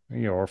corner,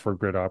 or for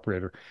grid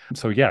operator.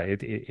 So yeah,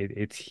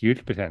 it's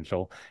huge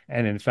potential.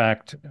 And in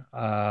fact,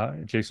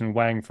 Jason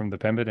Wang from the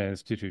Pembina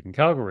Institute in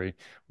Calgary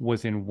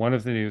was in one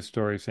of the news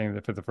stories saying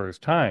that for the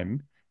first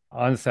time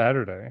on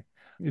Saturday,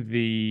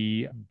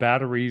 the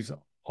batteries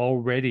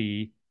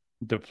already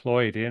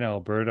deployed in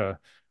Alberta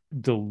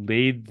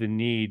delayed the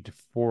need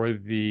for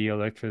the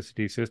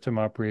electricity system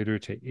operator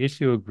to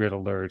issue a grid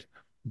alert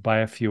by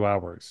a few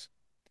hours.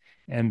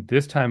 And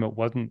this time it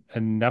wasn't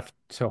enough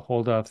to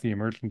hold off the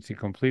emergency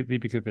completely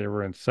because they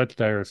were in such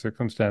dire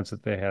circumstances.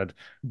 They had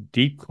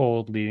deep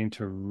cold leading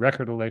to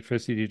record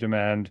electricity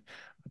demand,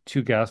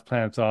 two gas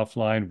plants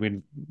offline,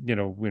 wind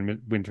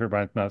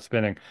turbines not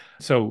spinning.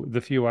 So the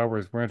few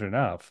hours weren't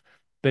enough.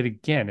 But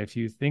again, if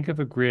you think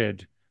of a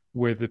grid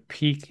where the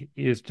peak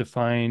is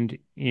defined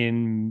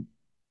in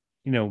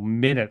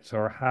minutes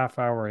or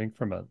half-hour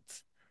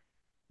increments,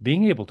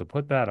 being able to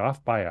put that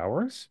off by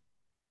hours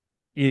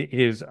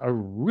is a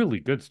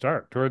really good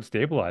start towards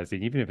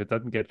stabilizing, even if it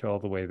doesn't get you all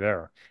the way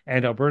there.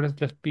 And Alberta's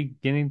just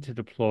beginning to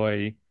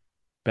deploy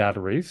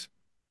batteries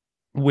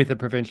with a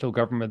provincial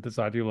government that's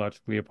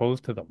ideologically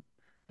opposed to them.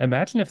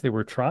 Imagine if they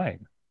were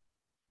trying.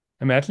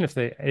 Imagine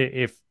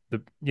if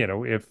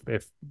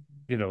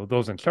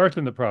those in charge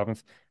in the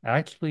province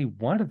actually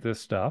wanted this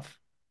stuff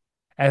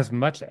as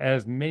much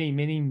as many,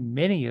 many,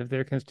 many of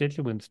their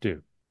constituents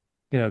do.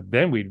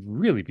 Then we'd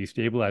really be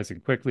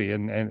stabilizing quickly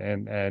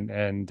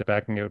and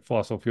backing out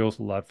fossil fuels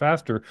a lot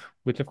faster,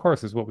 which of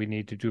course is what we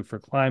need to do for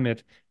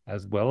climate,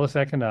 as well as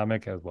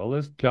economic, as well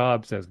as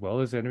jobs, as well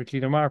as energy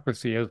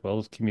democracy, as well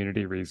as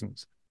community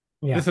reasons.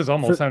 Yeah. This is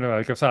almost sounding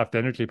like a soft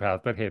energy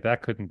path, but hey,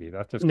 that couldn't be.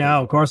 That's just No,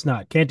 crazy of course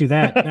not. Can't do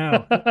that.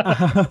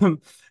 No.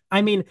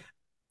 I mean,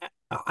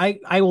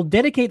 I will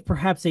dedicate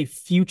perhaps a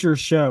future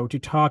show to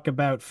talk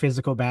about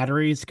physical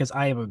batteries because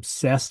I am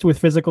obsessed with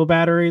physical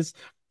batteries.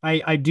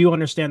 I do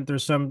understand that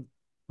there's some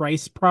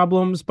price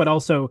problems, but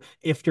also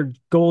if your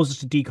goal is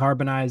to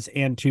decarbonize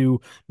and to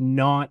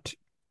not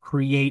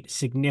create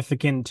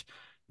significant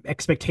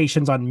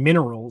expectations on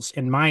minerals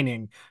and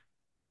mining,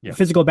 Yeah,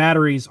 physical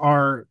batteries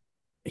are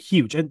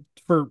huge. And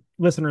for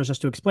listeners,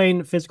 just to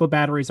explain, physical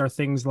batteries are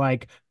things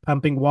like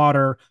pumping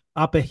water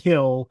up a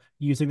hill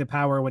using the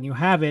power when you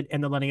have it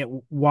and then letting it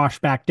wash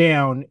back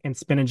down and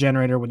spin a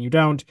generator when you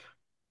don't.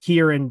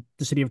 Here in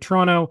the city of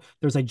Toronto,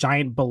 there's a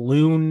giant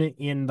balloon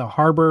in the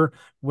harbor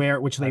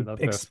which I they love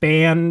this.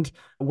 expand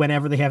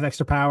whenever they have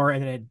extra power,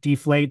 and then it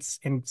deflates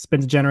and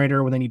spins a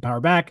generator when they need power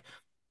back.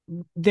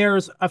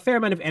 There's a fair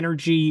amount of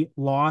energy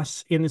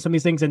loss in some of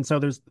these things. And so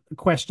there's a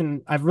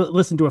question. I've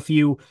listened to a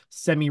few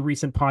semi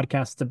recent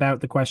podcasts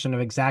about the question of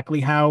exactly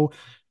how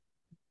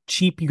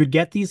cheap you could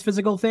get these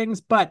physical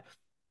things. But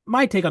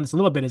my take on this a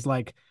little bit is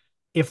like,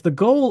 if the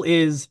goal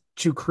is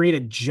to create a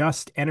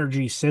just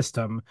energy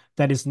system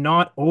that is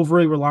not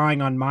overly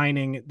relying on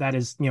mining that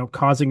is,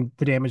 causing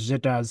the damage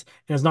it does,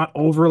 and is not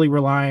overly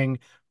relying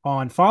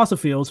on fossil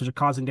fuels, which are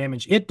causing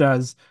damage it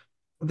does,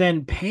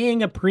 then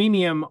paying a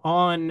premium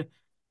on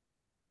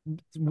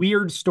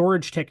weird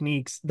storage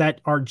techniques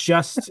that are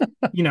just,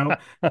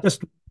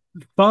 just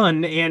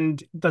fun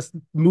and just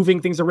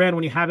moving things around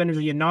when you have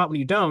energy and not when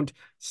you don't,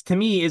 to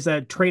me is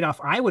a trade-off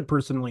I would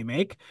personally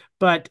make.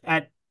 But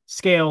at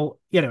scale,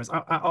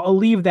 I'll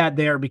leave that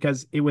there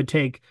because it would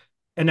take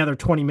another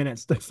 20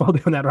 minutes to fall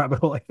down that rabbit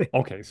hole, I think.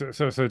 Okay, so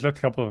just a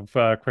couple of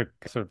quick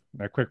sort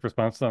of a quick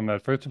response on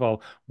that. First of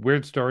all,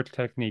 weird storage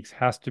techniques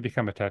has to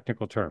become a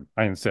technical term.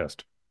 I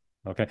insist.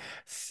 Okay. Deal.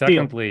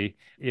 Secondly,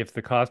 if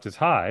the cost is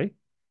high,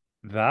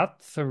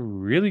 that's a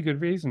really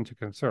good reason to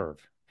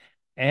conserve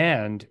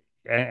and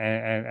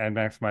and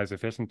maximize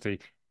efficiency.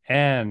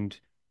 And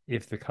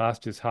if the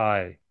cost is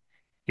high,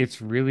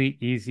 it's really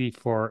easy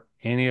for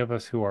any of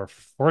us who are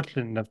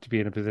fortunate enough to be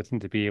in a position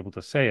to be able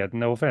to say it.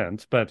 No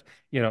offense, but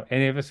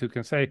any of us who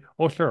can say,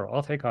 "Oh, sure,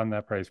 I'll take on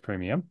that price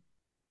premium."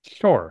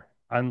 Sure,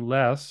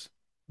 unless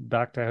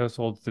back to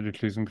households that are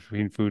choosing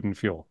between food and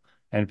fuel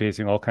and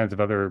facing all kinds of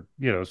other,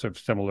 sort of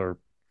similar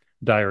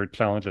dire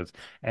challenges.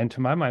 And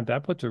to my mind,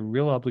 that puts a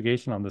real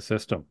obligation on the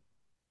system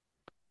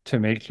to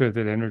make sure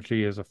that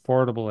energy is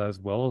affordable as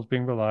well as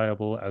being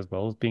reliable, as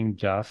well as being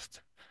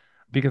just,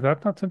 because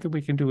that's not something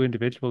we can do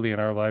individually in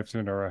our lives or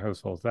in our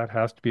households. That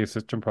has to be a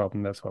system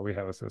problem. That's why we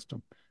have a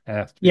system. It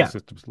has to be a Yeah.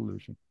 system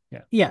solution.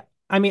 Yeah. Yeah.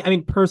 I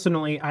mean,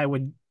 personally, I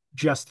would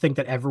just think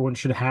that everyone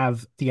should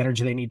have the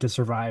energy they need to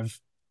survive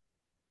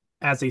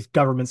as a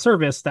government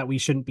service, that we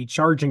shouldn't be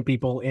charging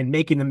people and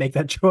making them make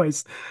that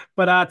choice.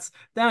 But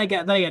then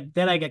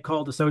I get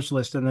called a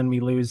socialist, and then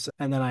we lose,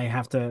 and then I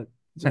have to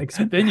Then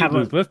you have a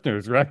lose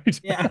listeners, right?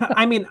 yeah.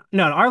 I mean,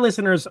 no, our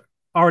listeners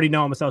already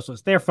know I'm a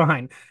socialist. They're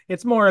fine.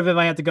 It's more of if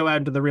I have to go out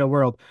into the real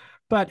world.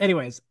 But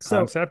anyways, so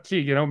Concept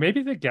G,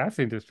 maybe the gas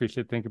industry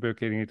should think about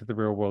getting into the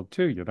real world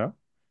too.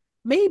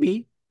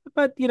 maybe,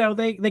 but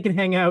they can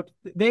hang out.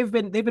 They've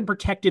been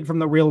protected from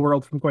the real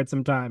world from quite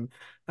some time.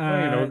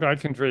 Well, Uh, God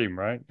can dream,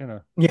 right?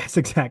 yes,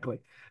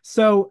 exactly.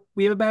 So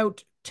we have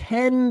about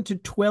 10 to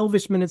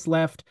 12-ish minutes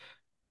left.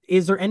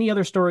 Is there any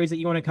other stories that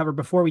you want to cover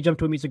before we jump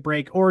to a music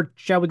break, or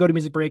shall we go to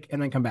music break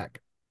and then come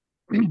back?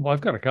 Well,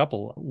 I've got a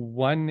couple.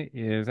 One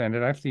is, and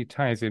it actually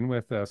ties in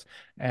with this,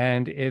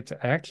 and it's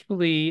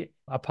actually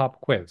a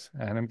pop quiz.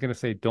 And I'm going to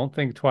say, don't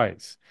think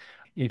twice.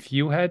 If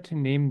you had to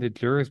name the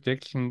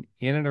jurisdiction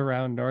in and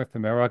around North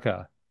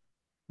America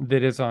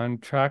that is on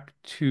track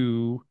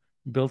to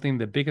building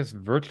the biggest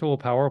virtual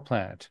power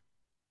plant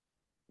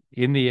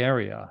in the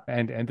area,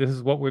 and this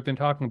is what we've been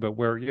talking about,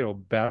 where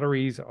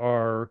batteries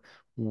are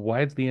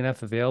widely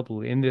enough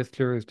available in this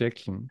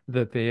jurisdiction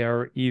that they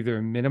are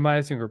either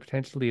minimizing or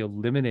potentially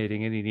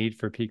eliminating any need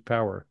for peak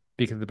power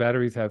because the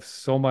batteries have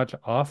so much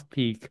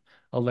off-peak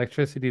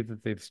electricity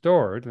that they've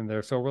stored and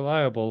they're so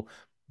reliable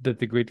that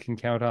the grid can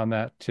count on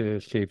that to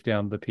shave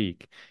down the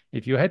peak.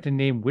 If you had to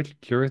name which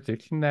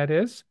jurisdiction that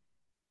is,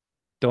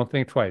 don't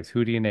think twice.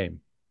 Who do you name?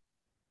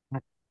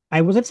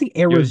 I was at the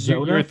You're you,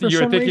 Arizona for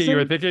some you're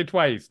reason. thinking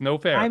twice. No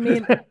I fair.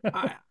 mean,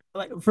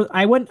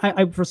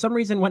 I for some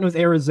reason went with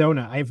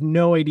Arizona. I have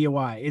no idea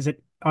why. Is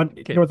it on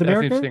Okay, North that's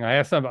America? interesting. I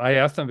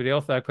asked somebody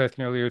else that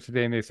question earlier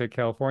today, and they said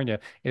California.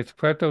 It's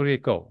Puerto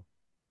Rico.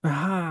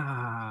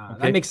 That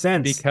Okay, makes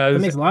sense. That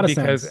because makes a lot of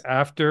because sense.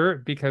 after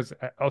because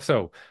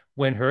also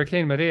when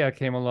Hurricane Maria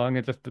came along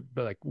and just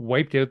like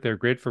wiped out their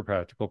grid for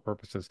practical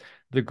purposes,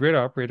 the grid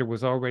operator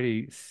was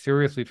already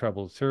seriously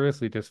troubled,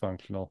 seriously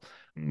dysfunctional.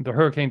 The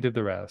hurricane did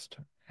the rest,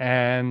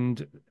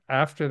 and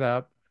after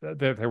that,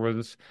 there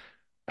was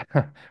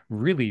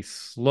really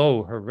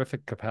slow,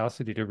 horrific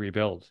capacity to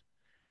rebuild.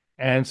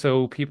 And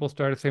so people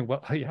started saying,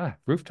 well, yeah,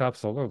 rooftop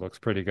solar looks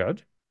pretty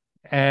good.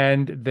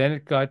 And then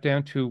it got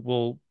down to,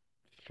 well,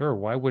 sure,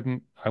 why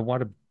wouldn't I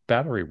want a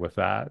battery with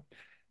that?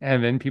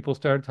 And then people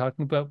started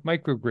talking about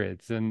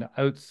microgrids and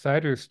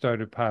outsiders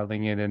started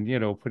piling in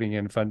and, putting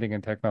in funding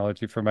and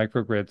technology for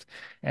microgrids.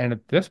 And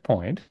at this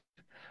point,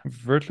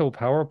 Virtual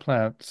power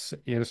plants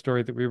in a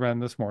story that we ran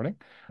this morning,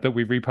 that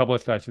we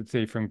republished, I should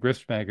say, from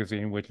Grist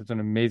magazine, which is an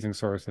amazing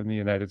source in the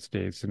United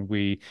States. And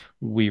we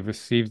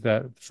received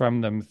that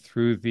from them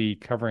through the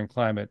Covering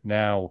Climate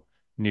Now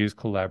news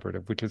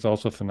collaborative, which is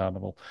also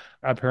phenomenal.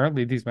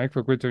 Apparently, these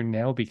microgrids are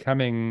now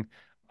becoming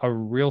a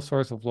real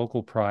source of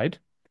local pride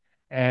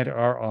and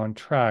are on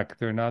track.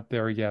 They're not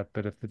there yet,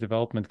 but if the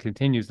development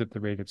continues at the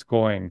rate it's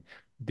going,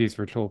 these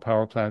virtual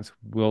power plants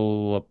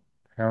will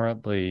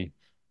apparently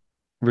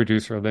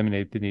reduce or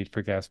eliminate the need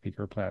for gas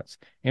peaker plants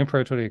in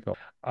Puerto Rico.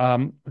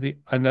 The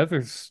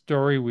another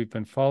story we've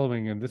been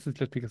following, and this is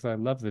just because I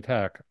love the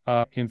tech,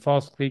 in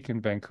Falls Creek in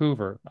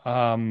Vancouver,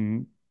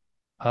 um,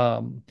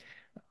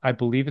 I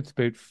believe it's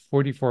about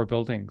 44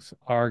 buildings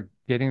are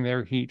getting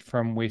their heat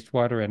from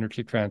wastewater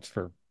energy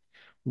transfer,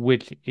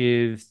 which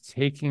is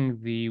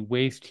taking the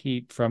waste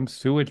heat from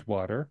sewage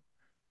water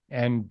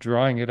and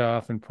drawing it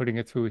off and putting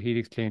it through a heat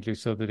exchanger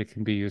so that it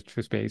can be used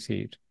for space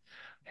heat.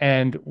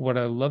 And what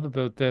I love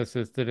about this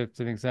is that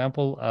it's an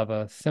example of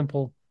a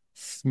simple,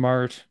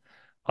 smart,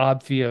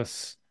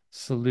 obvious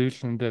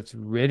solution that's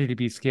ready to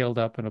be scaled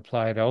up and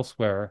applied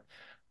elsewhere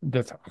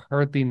that's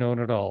hardly known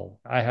at all.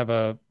 I have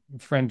a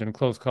friend and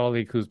close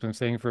colleague who's been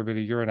saying for about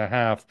a year and a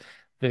half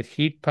that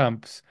heat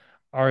pumps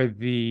are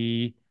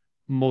the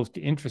most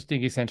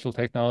interesting essential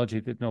technology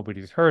that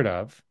nobody's heard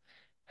of.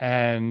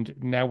 And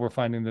now we're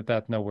finding that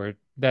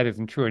that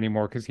isn't true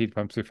anymore because heat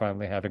pumps are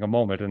finally having a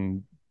moment,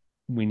 and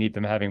we need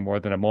them having more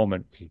than a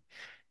moment. We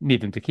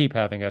need them to keep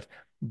having it.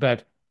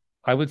 But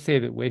I would say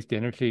that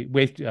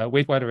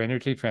wastewater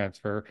energy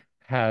transfer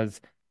has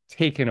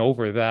taken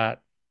over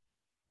that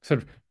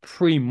sort of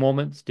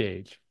pre-moment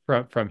stage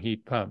from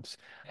heat pumps.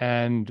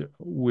 And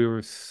we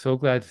were so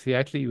glad to see,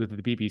 actually it was the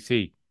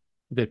BBC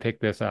that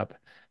picked this up.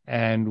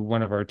 And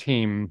one of our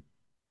team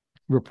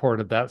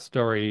reported that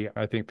story.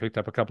 I think picked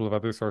up a couple of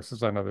other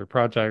sources on other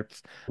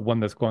projects,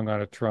 one that's going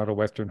on at Toronto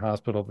Western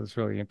Hospital that's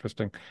really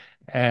interesting.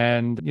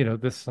 And,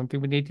 this is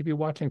something we need to be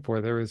watching for.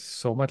 There is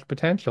so much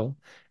potential.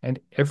 And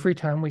every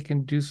time we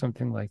can do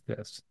something like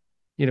this,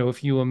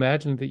 if you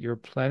imagine that you're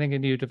planning a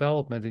new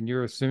development and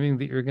you're assuming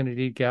that you're going to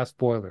need gas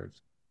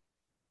boilers,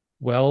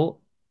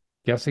 well,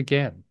 guess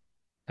again.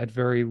 At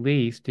very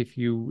least, if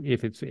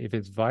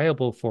it's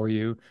viable for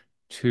you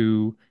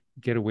to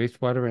get a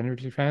wastewater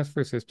energy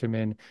transfer system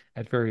in,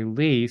 at very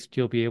least,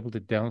 you'll be able to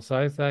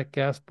downsize that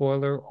gas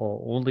boiler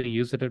or only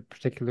use it at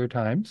particular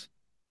times.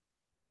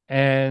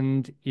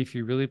 And if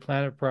you really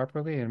plan it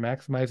properly and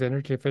maximize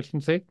energy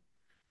efficiency,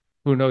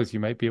 who knows, you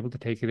might be able to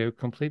take it out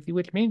completely,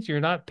 which means you're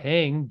not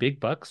paying big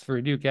bucks for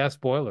a new gas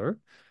boiler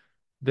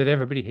that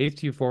everybody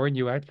hates you for and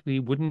you actually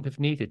wouldn't have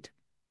needed.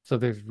 So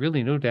there's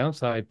really no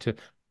downside to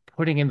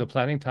putting in the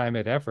planning time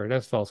and effort,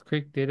 as Falls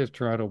Creek did, as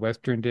Toronto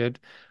Western did,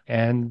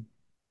 and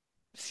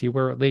see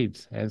where it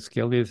leads and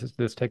scale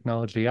this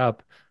technology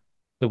up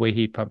the way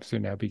heat pumps are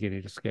now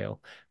beginning to scale.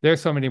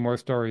 There's so many more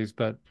stories,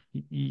 but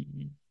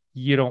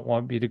you don't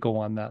want me to go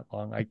on that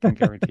long. I can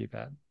guarantee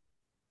that.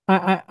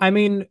 I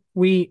mean,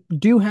 we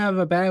do have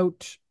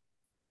about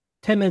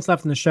 10 minutes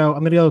left in the show. I'm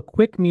going to go a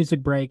quick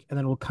music break and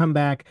then we'll come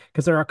back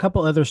because there are a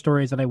couple other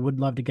stories that I would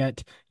love to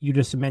get you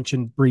just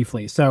mentioned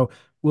briefly. So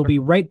we'll be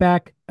right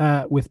back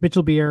with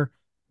Mitchell Beer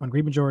on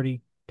Green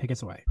Majority. Take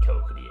us away.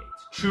 Co-create,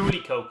 truly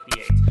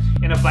co-create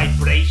in a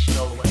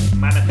vibrational way,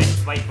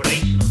 manifest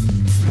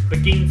vibrationally,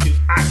 begin to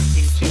act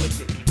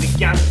intuitively,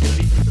 begin to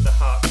listen to the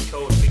heart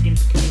code, begin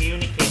to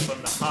communicate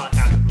from the heart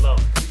out of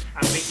love,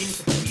 and begin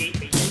to create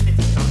a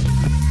unity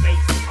consciousness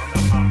based on the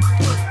heart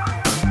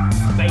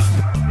code,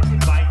 based on the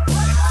divine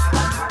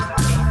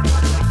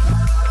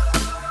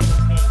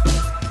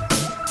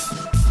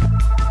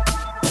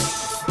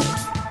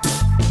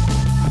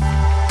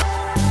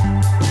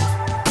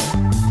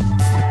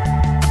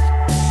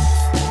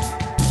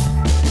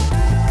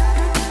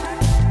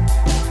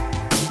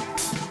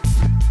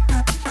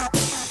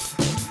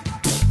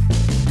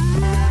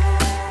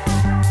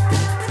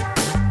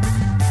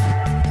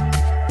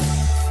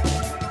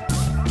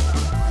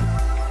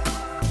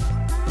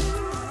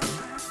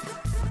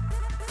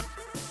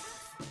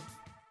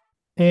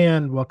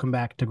And welcome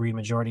back to Green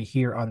Majority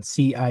here on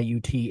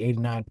CIUT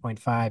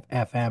 89.5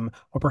 FM,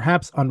 or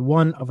perhaps on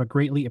one of a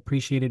greatly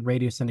appreciated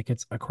radio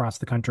syndicates across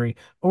the country.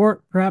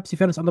 Or perhaps you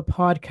found us on the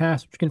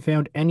podcast, which you can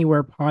found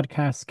anywhere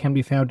podcasts can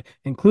be found,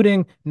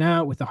 including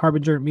now with the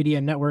Harbinger Media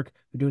Network.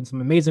 We're doing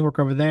some amazing work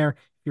over there.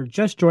 If you're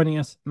just joining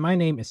us, my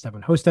name is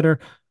Stefan Hostetter.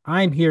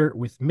 I'm here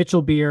with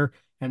Mitchell Beer,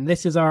 and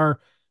this is our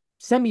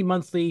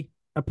semi-monthly,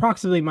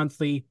 approximately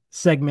monthly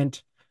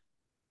segment,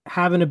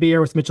 Having a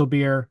Beer with Mitchell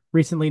Beer,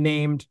 recently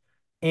named.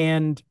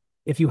 And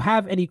if you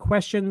have any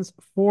questions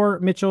for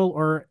Mitchell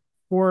or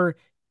for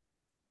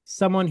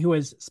someone who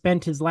has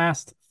spent his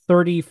last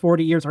 30,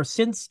 40 years, or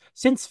since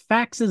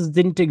faxes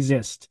didn't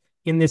exist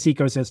in this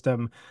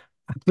ecosystem,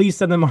 please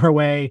send them our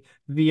way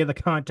via the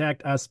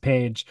Contact Us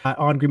page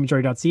on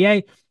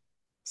greenmajority.ca.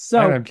 And So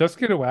I'm just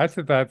going to add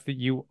to that that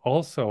you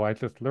also, I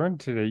just learned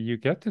today, you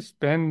get to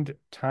spend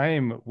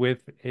time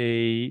with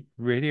a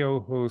radio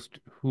host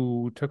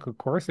who took a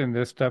course in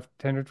this stuff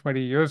 10 or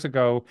 20 years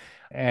ago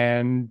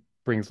and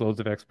brings loads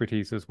of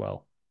expertise as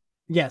well.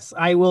 yes,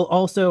 I will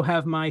also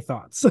have my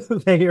thoughts.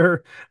 They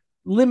are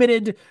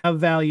limited of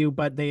value,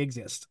 but they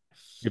exist.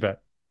 You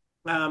bet.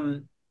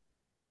 Um,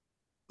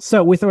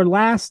 so, with our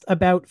last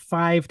about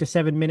 5 to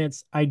 7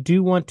 minutes, I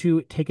do want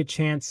to take a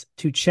chance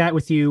to chat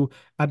with you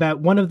about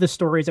one of the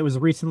stories that was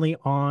recently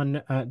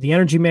on the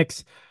Energy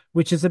Mix,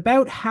 which is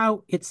about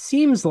how it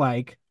seems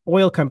like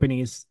oil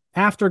companies,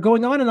 after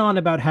going on and on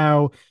about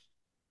how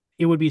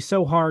it would be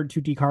so hard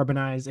to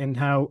decarbonize and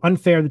how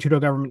unfair the Trudeau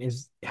government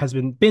has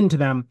been to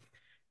them,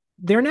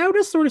 they're now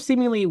just sort of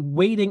seemingly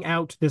waiting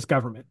out this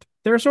government.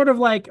 They're sort of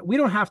like, we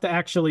don't have to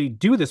actually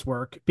do this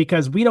work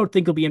because we don't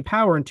think he'll be in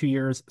power in 2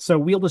 years. So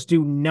we'll just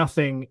do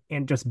nothing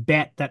and just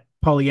bet that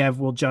Polyev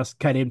will just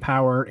cut in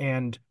power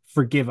and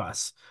forgive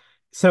us.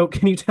 So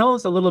can you tell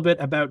us a little bit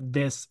about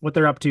this, what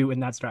they're up to in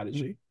that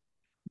strategy?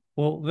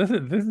 Well, this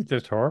is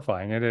just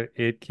horrifying. And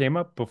it came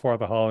up before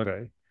the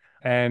holiday.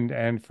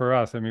 And for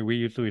us, I mean, we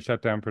usually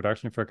shut down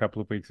production for a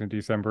couple of weeks in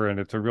December, and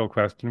it's a real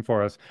question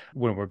for us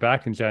when we're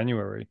back in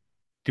January.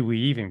 Do we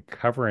even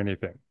cover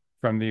anything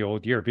from the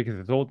old year? Because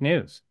it's old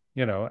news,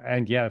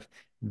 and yet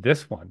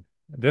this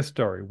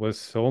story was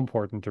so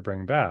important to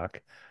bring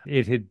back.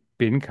 It had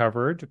been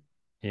covered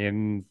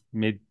in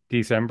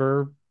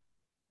mid-December,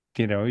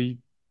 you know,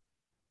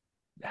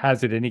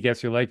 hazard any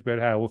guess you like about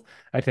how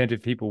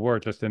attentive people were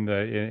just in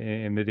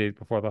the days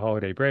before the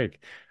holiday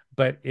break.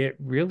 But it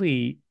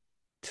really,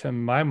 to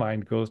my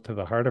mind, goes to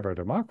the heart of our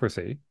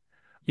democracy.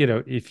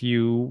 If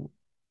you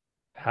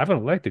have an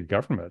elected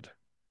government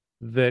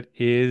that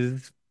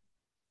is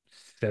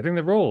setting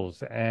the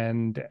rules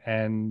and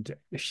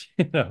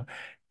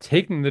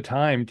taking the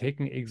time,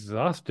 taking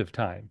exhaustive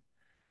time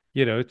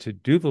to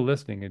do the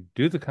listening and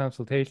do the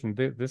consultation.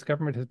 This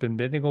government has been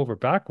bending over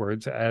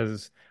backwards,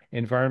 as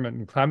environment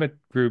and climate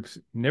groups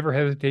never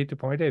hesitate to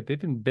point out. They've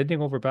been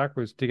bending over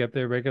backwards to get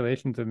their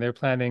regulations and their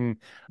planning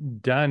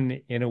done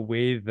in a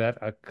way that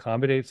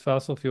accommodates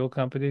fossil fuel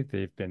companies.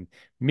 They've been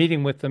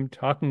meeting with them,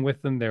 talking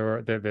with them.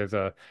 There's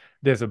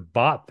a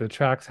bot that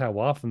tracks how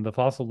often the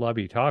fossil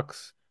lobby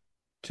talks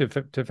to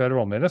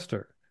federal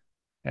ministers.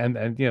 And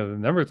the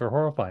numbers are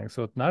horrifying.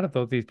 So it's not as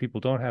though these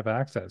people don't have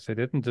access. It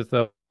isn't as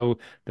though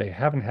they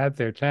haven't had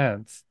their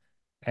chance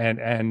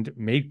and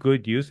made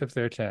good use of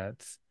their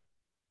chance,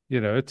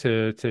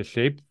 to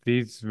shape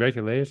these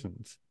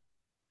regulations.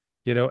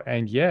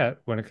 And yet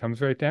when it comes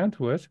right down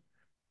to it,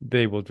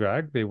 they will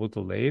drag, they will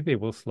delay, they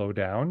will slow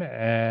down,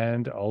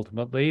 and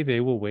ultimately they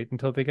will wait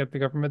until they get the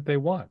government they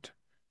want.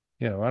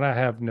 And I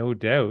have no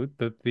doubt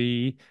that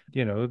the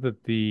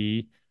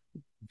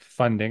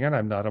funding, and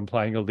I'm not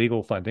implying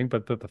illegal funding,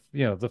 but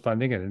the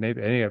funding and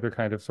any other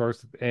kind of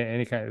source,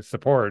 any kind of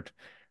support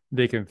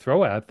they can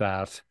throw at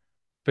that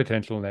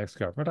potential next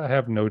government, I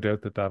have no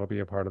doubt that that'll be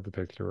a part of the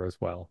picture as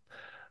well.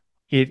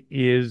 It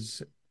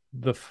is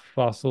the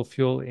fossil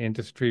fuel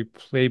industry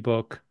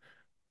playbook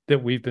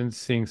that we've been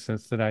seeing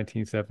since the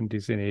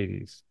 1970s and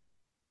 80s.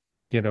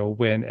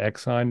 When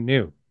Exxon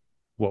knew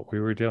what we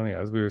were dealing,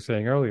 as we were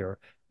saying earlier,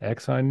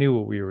 Exxon knew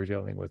what we were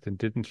dealing with and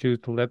didn't choose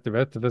to let the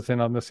rest of us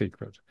in on the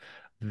secret.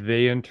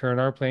 They, in turn,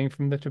 are playing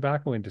from the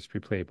tobacco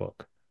industry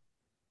playbook,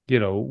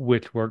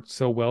 which worked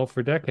so well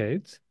for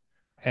decades.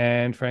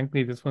 And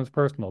frankly, this one's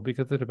personal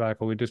because the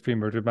tobacco industry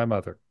murdered my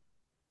mother.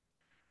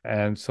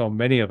 And so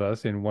many of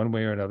us, in one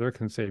way or another,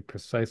 can say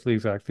precisely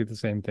exactly the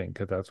same thing,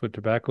 because that's what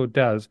tobacco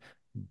does,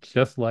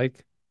 just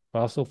like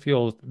fossil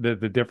fuels. The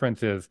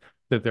difference is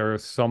that there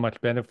is so much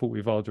benefit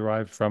we've all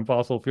derived from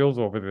fossil fuels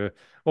over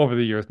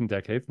the years and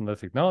decades, and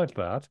let's acknowledge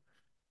that.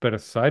 But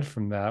aside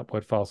from that,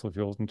 what fossil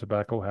fuels and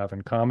tobacco have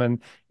in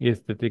common is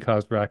that they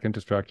cause wreck and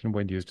destruction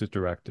when used as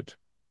directed.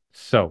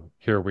 So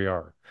here we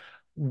are.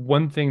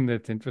 One thing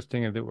that's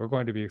interesting and that we're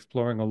going to be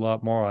exploring a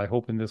lot more, I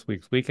hope in this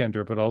week's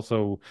Weekender, but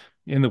also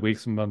in the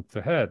weeks and months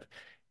ahead,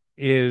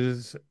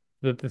 is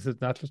that this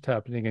is not just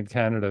happening in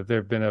Canada. There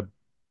have been a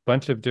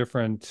bunch of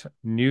different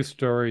news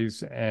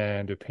stories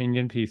and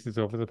opinion pieces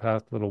over the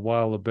past little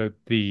while about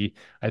I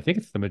think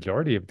it's the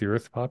majority of the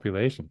Earth's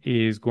population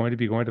is going to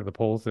be going to the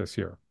polls this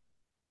year.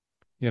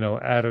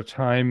 At a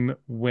time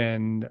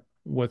when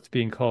what's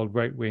being called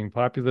right-wing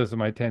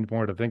populism, I tend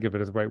more to think of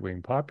it as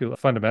right-wing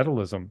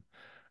fundamentalism,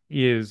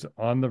 is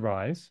on the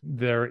rise.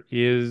 There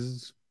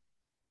is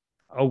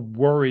a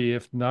worry,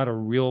 if not a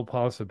real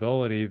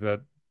possibility,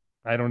 that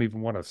I don't even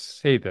want to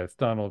say this,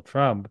 Donald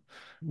Trump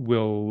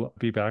will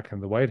be back in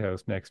the White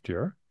House next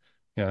year.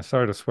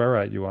 Sorry to swear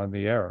at you on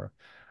the air.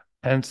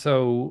 And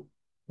so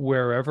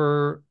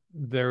wherever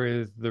there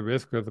is the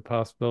risk or the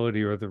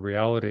possibility or the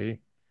reality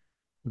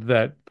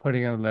that,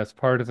 putting it in less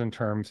partisan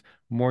terms,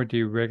 more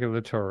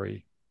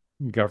deregulatory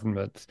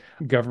governments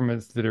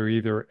that are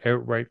either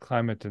outright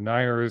climate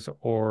deniers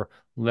or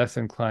less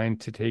inclined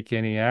to take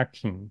any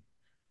action,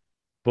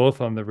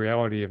 both on the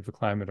reality of the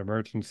climate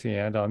emergency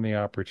and on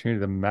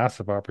the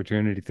massive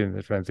opportunities in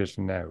the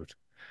transition out.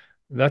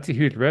 That's a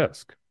huge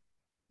risk.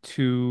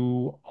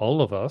 to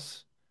all of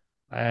us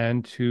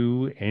and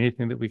to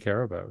anything that we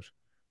care about.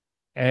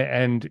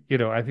 And,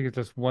 I think it's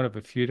just one of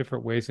a few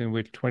different ways in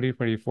which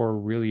 2024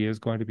 really is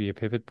going to be a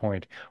pivot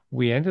point.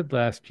 We ended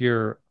last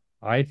year,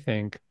 I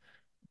think,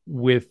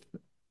 with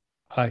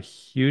a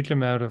huge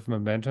amount of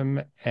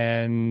momentum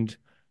and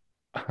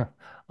a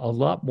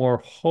lot more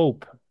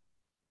hope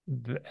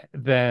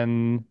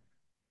than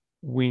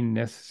we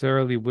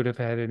necessarily would have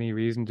had any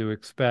reason to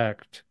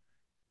expect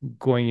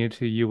going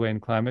into UN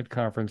climate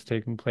conference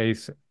taking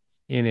place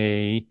in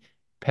a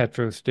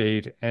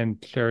petrostate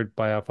and chaired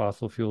by a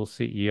fossil fuel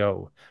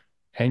CEO.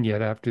 And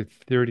yet, after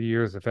 30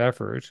 years of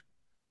effort,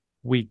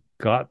 we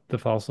got the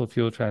fossil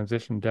fuel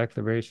transition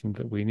declaration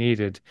that we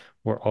needed.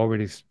 We're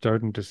already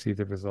starting to see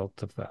the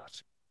results of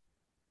that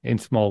in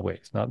small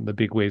ways, not in the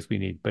big ways we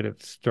need, but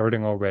it's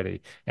starting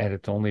already. And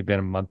it's only been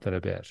a month and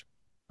a bit.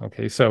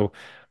 Okay, so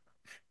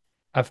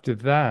after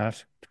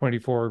that,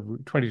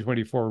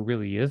 2024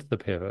 really is the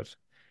pivot.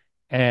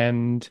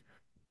 And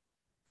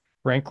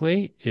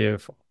frankly,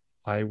 if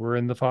I were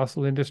in the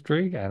fossil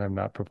industry, and I'm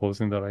not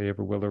proposing that I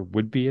ever will or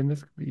would be in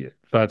this,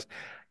 but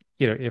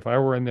if I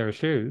were in their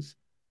shoes,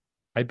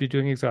 I'd be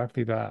doing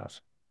exactly that.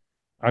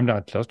 I'm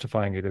not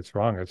justifying it. It's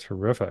wrong. It's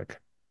horrific.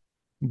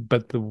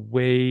 But the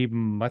way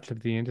much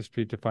of the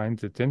industry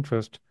defines its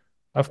interest,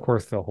 of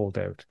course, they'll hold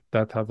out.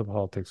 That's how the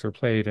politics are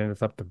played. And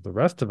it's up to the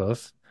rest of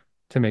us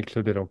to make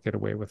sure they don't get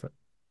away with it.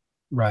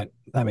 Right.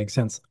 That makes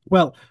sense.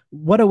 Well,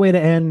 what a way to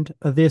end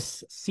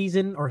this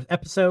season or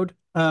episode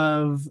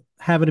of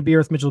Having a Beer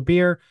with Mitchell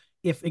Beer.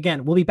 If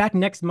again, we'll be back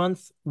next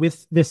month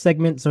with this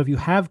segment. So if you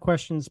have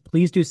questions,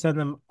 please do send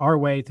them our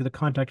way through the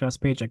contact us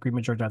page at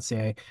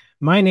greenmature.ca.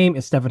 My name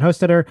is Stefan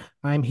Hostetter.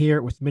 I'm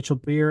here with Mitchell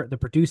Beer, the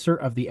producer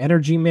of the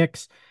Energy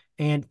Mix.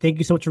 And thank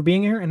you so much for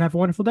being here and have a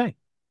wonderful day.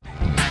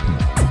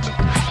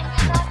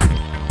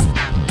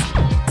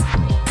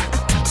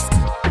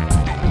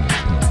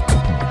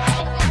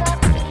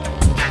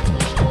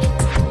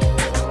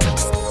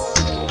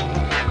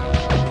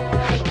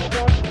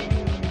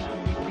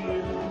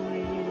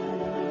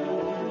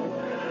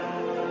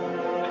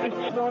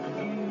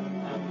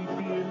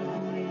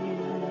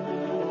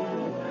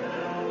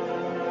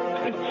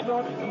 It's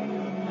not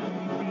easy.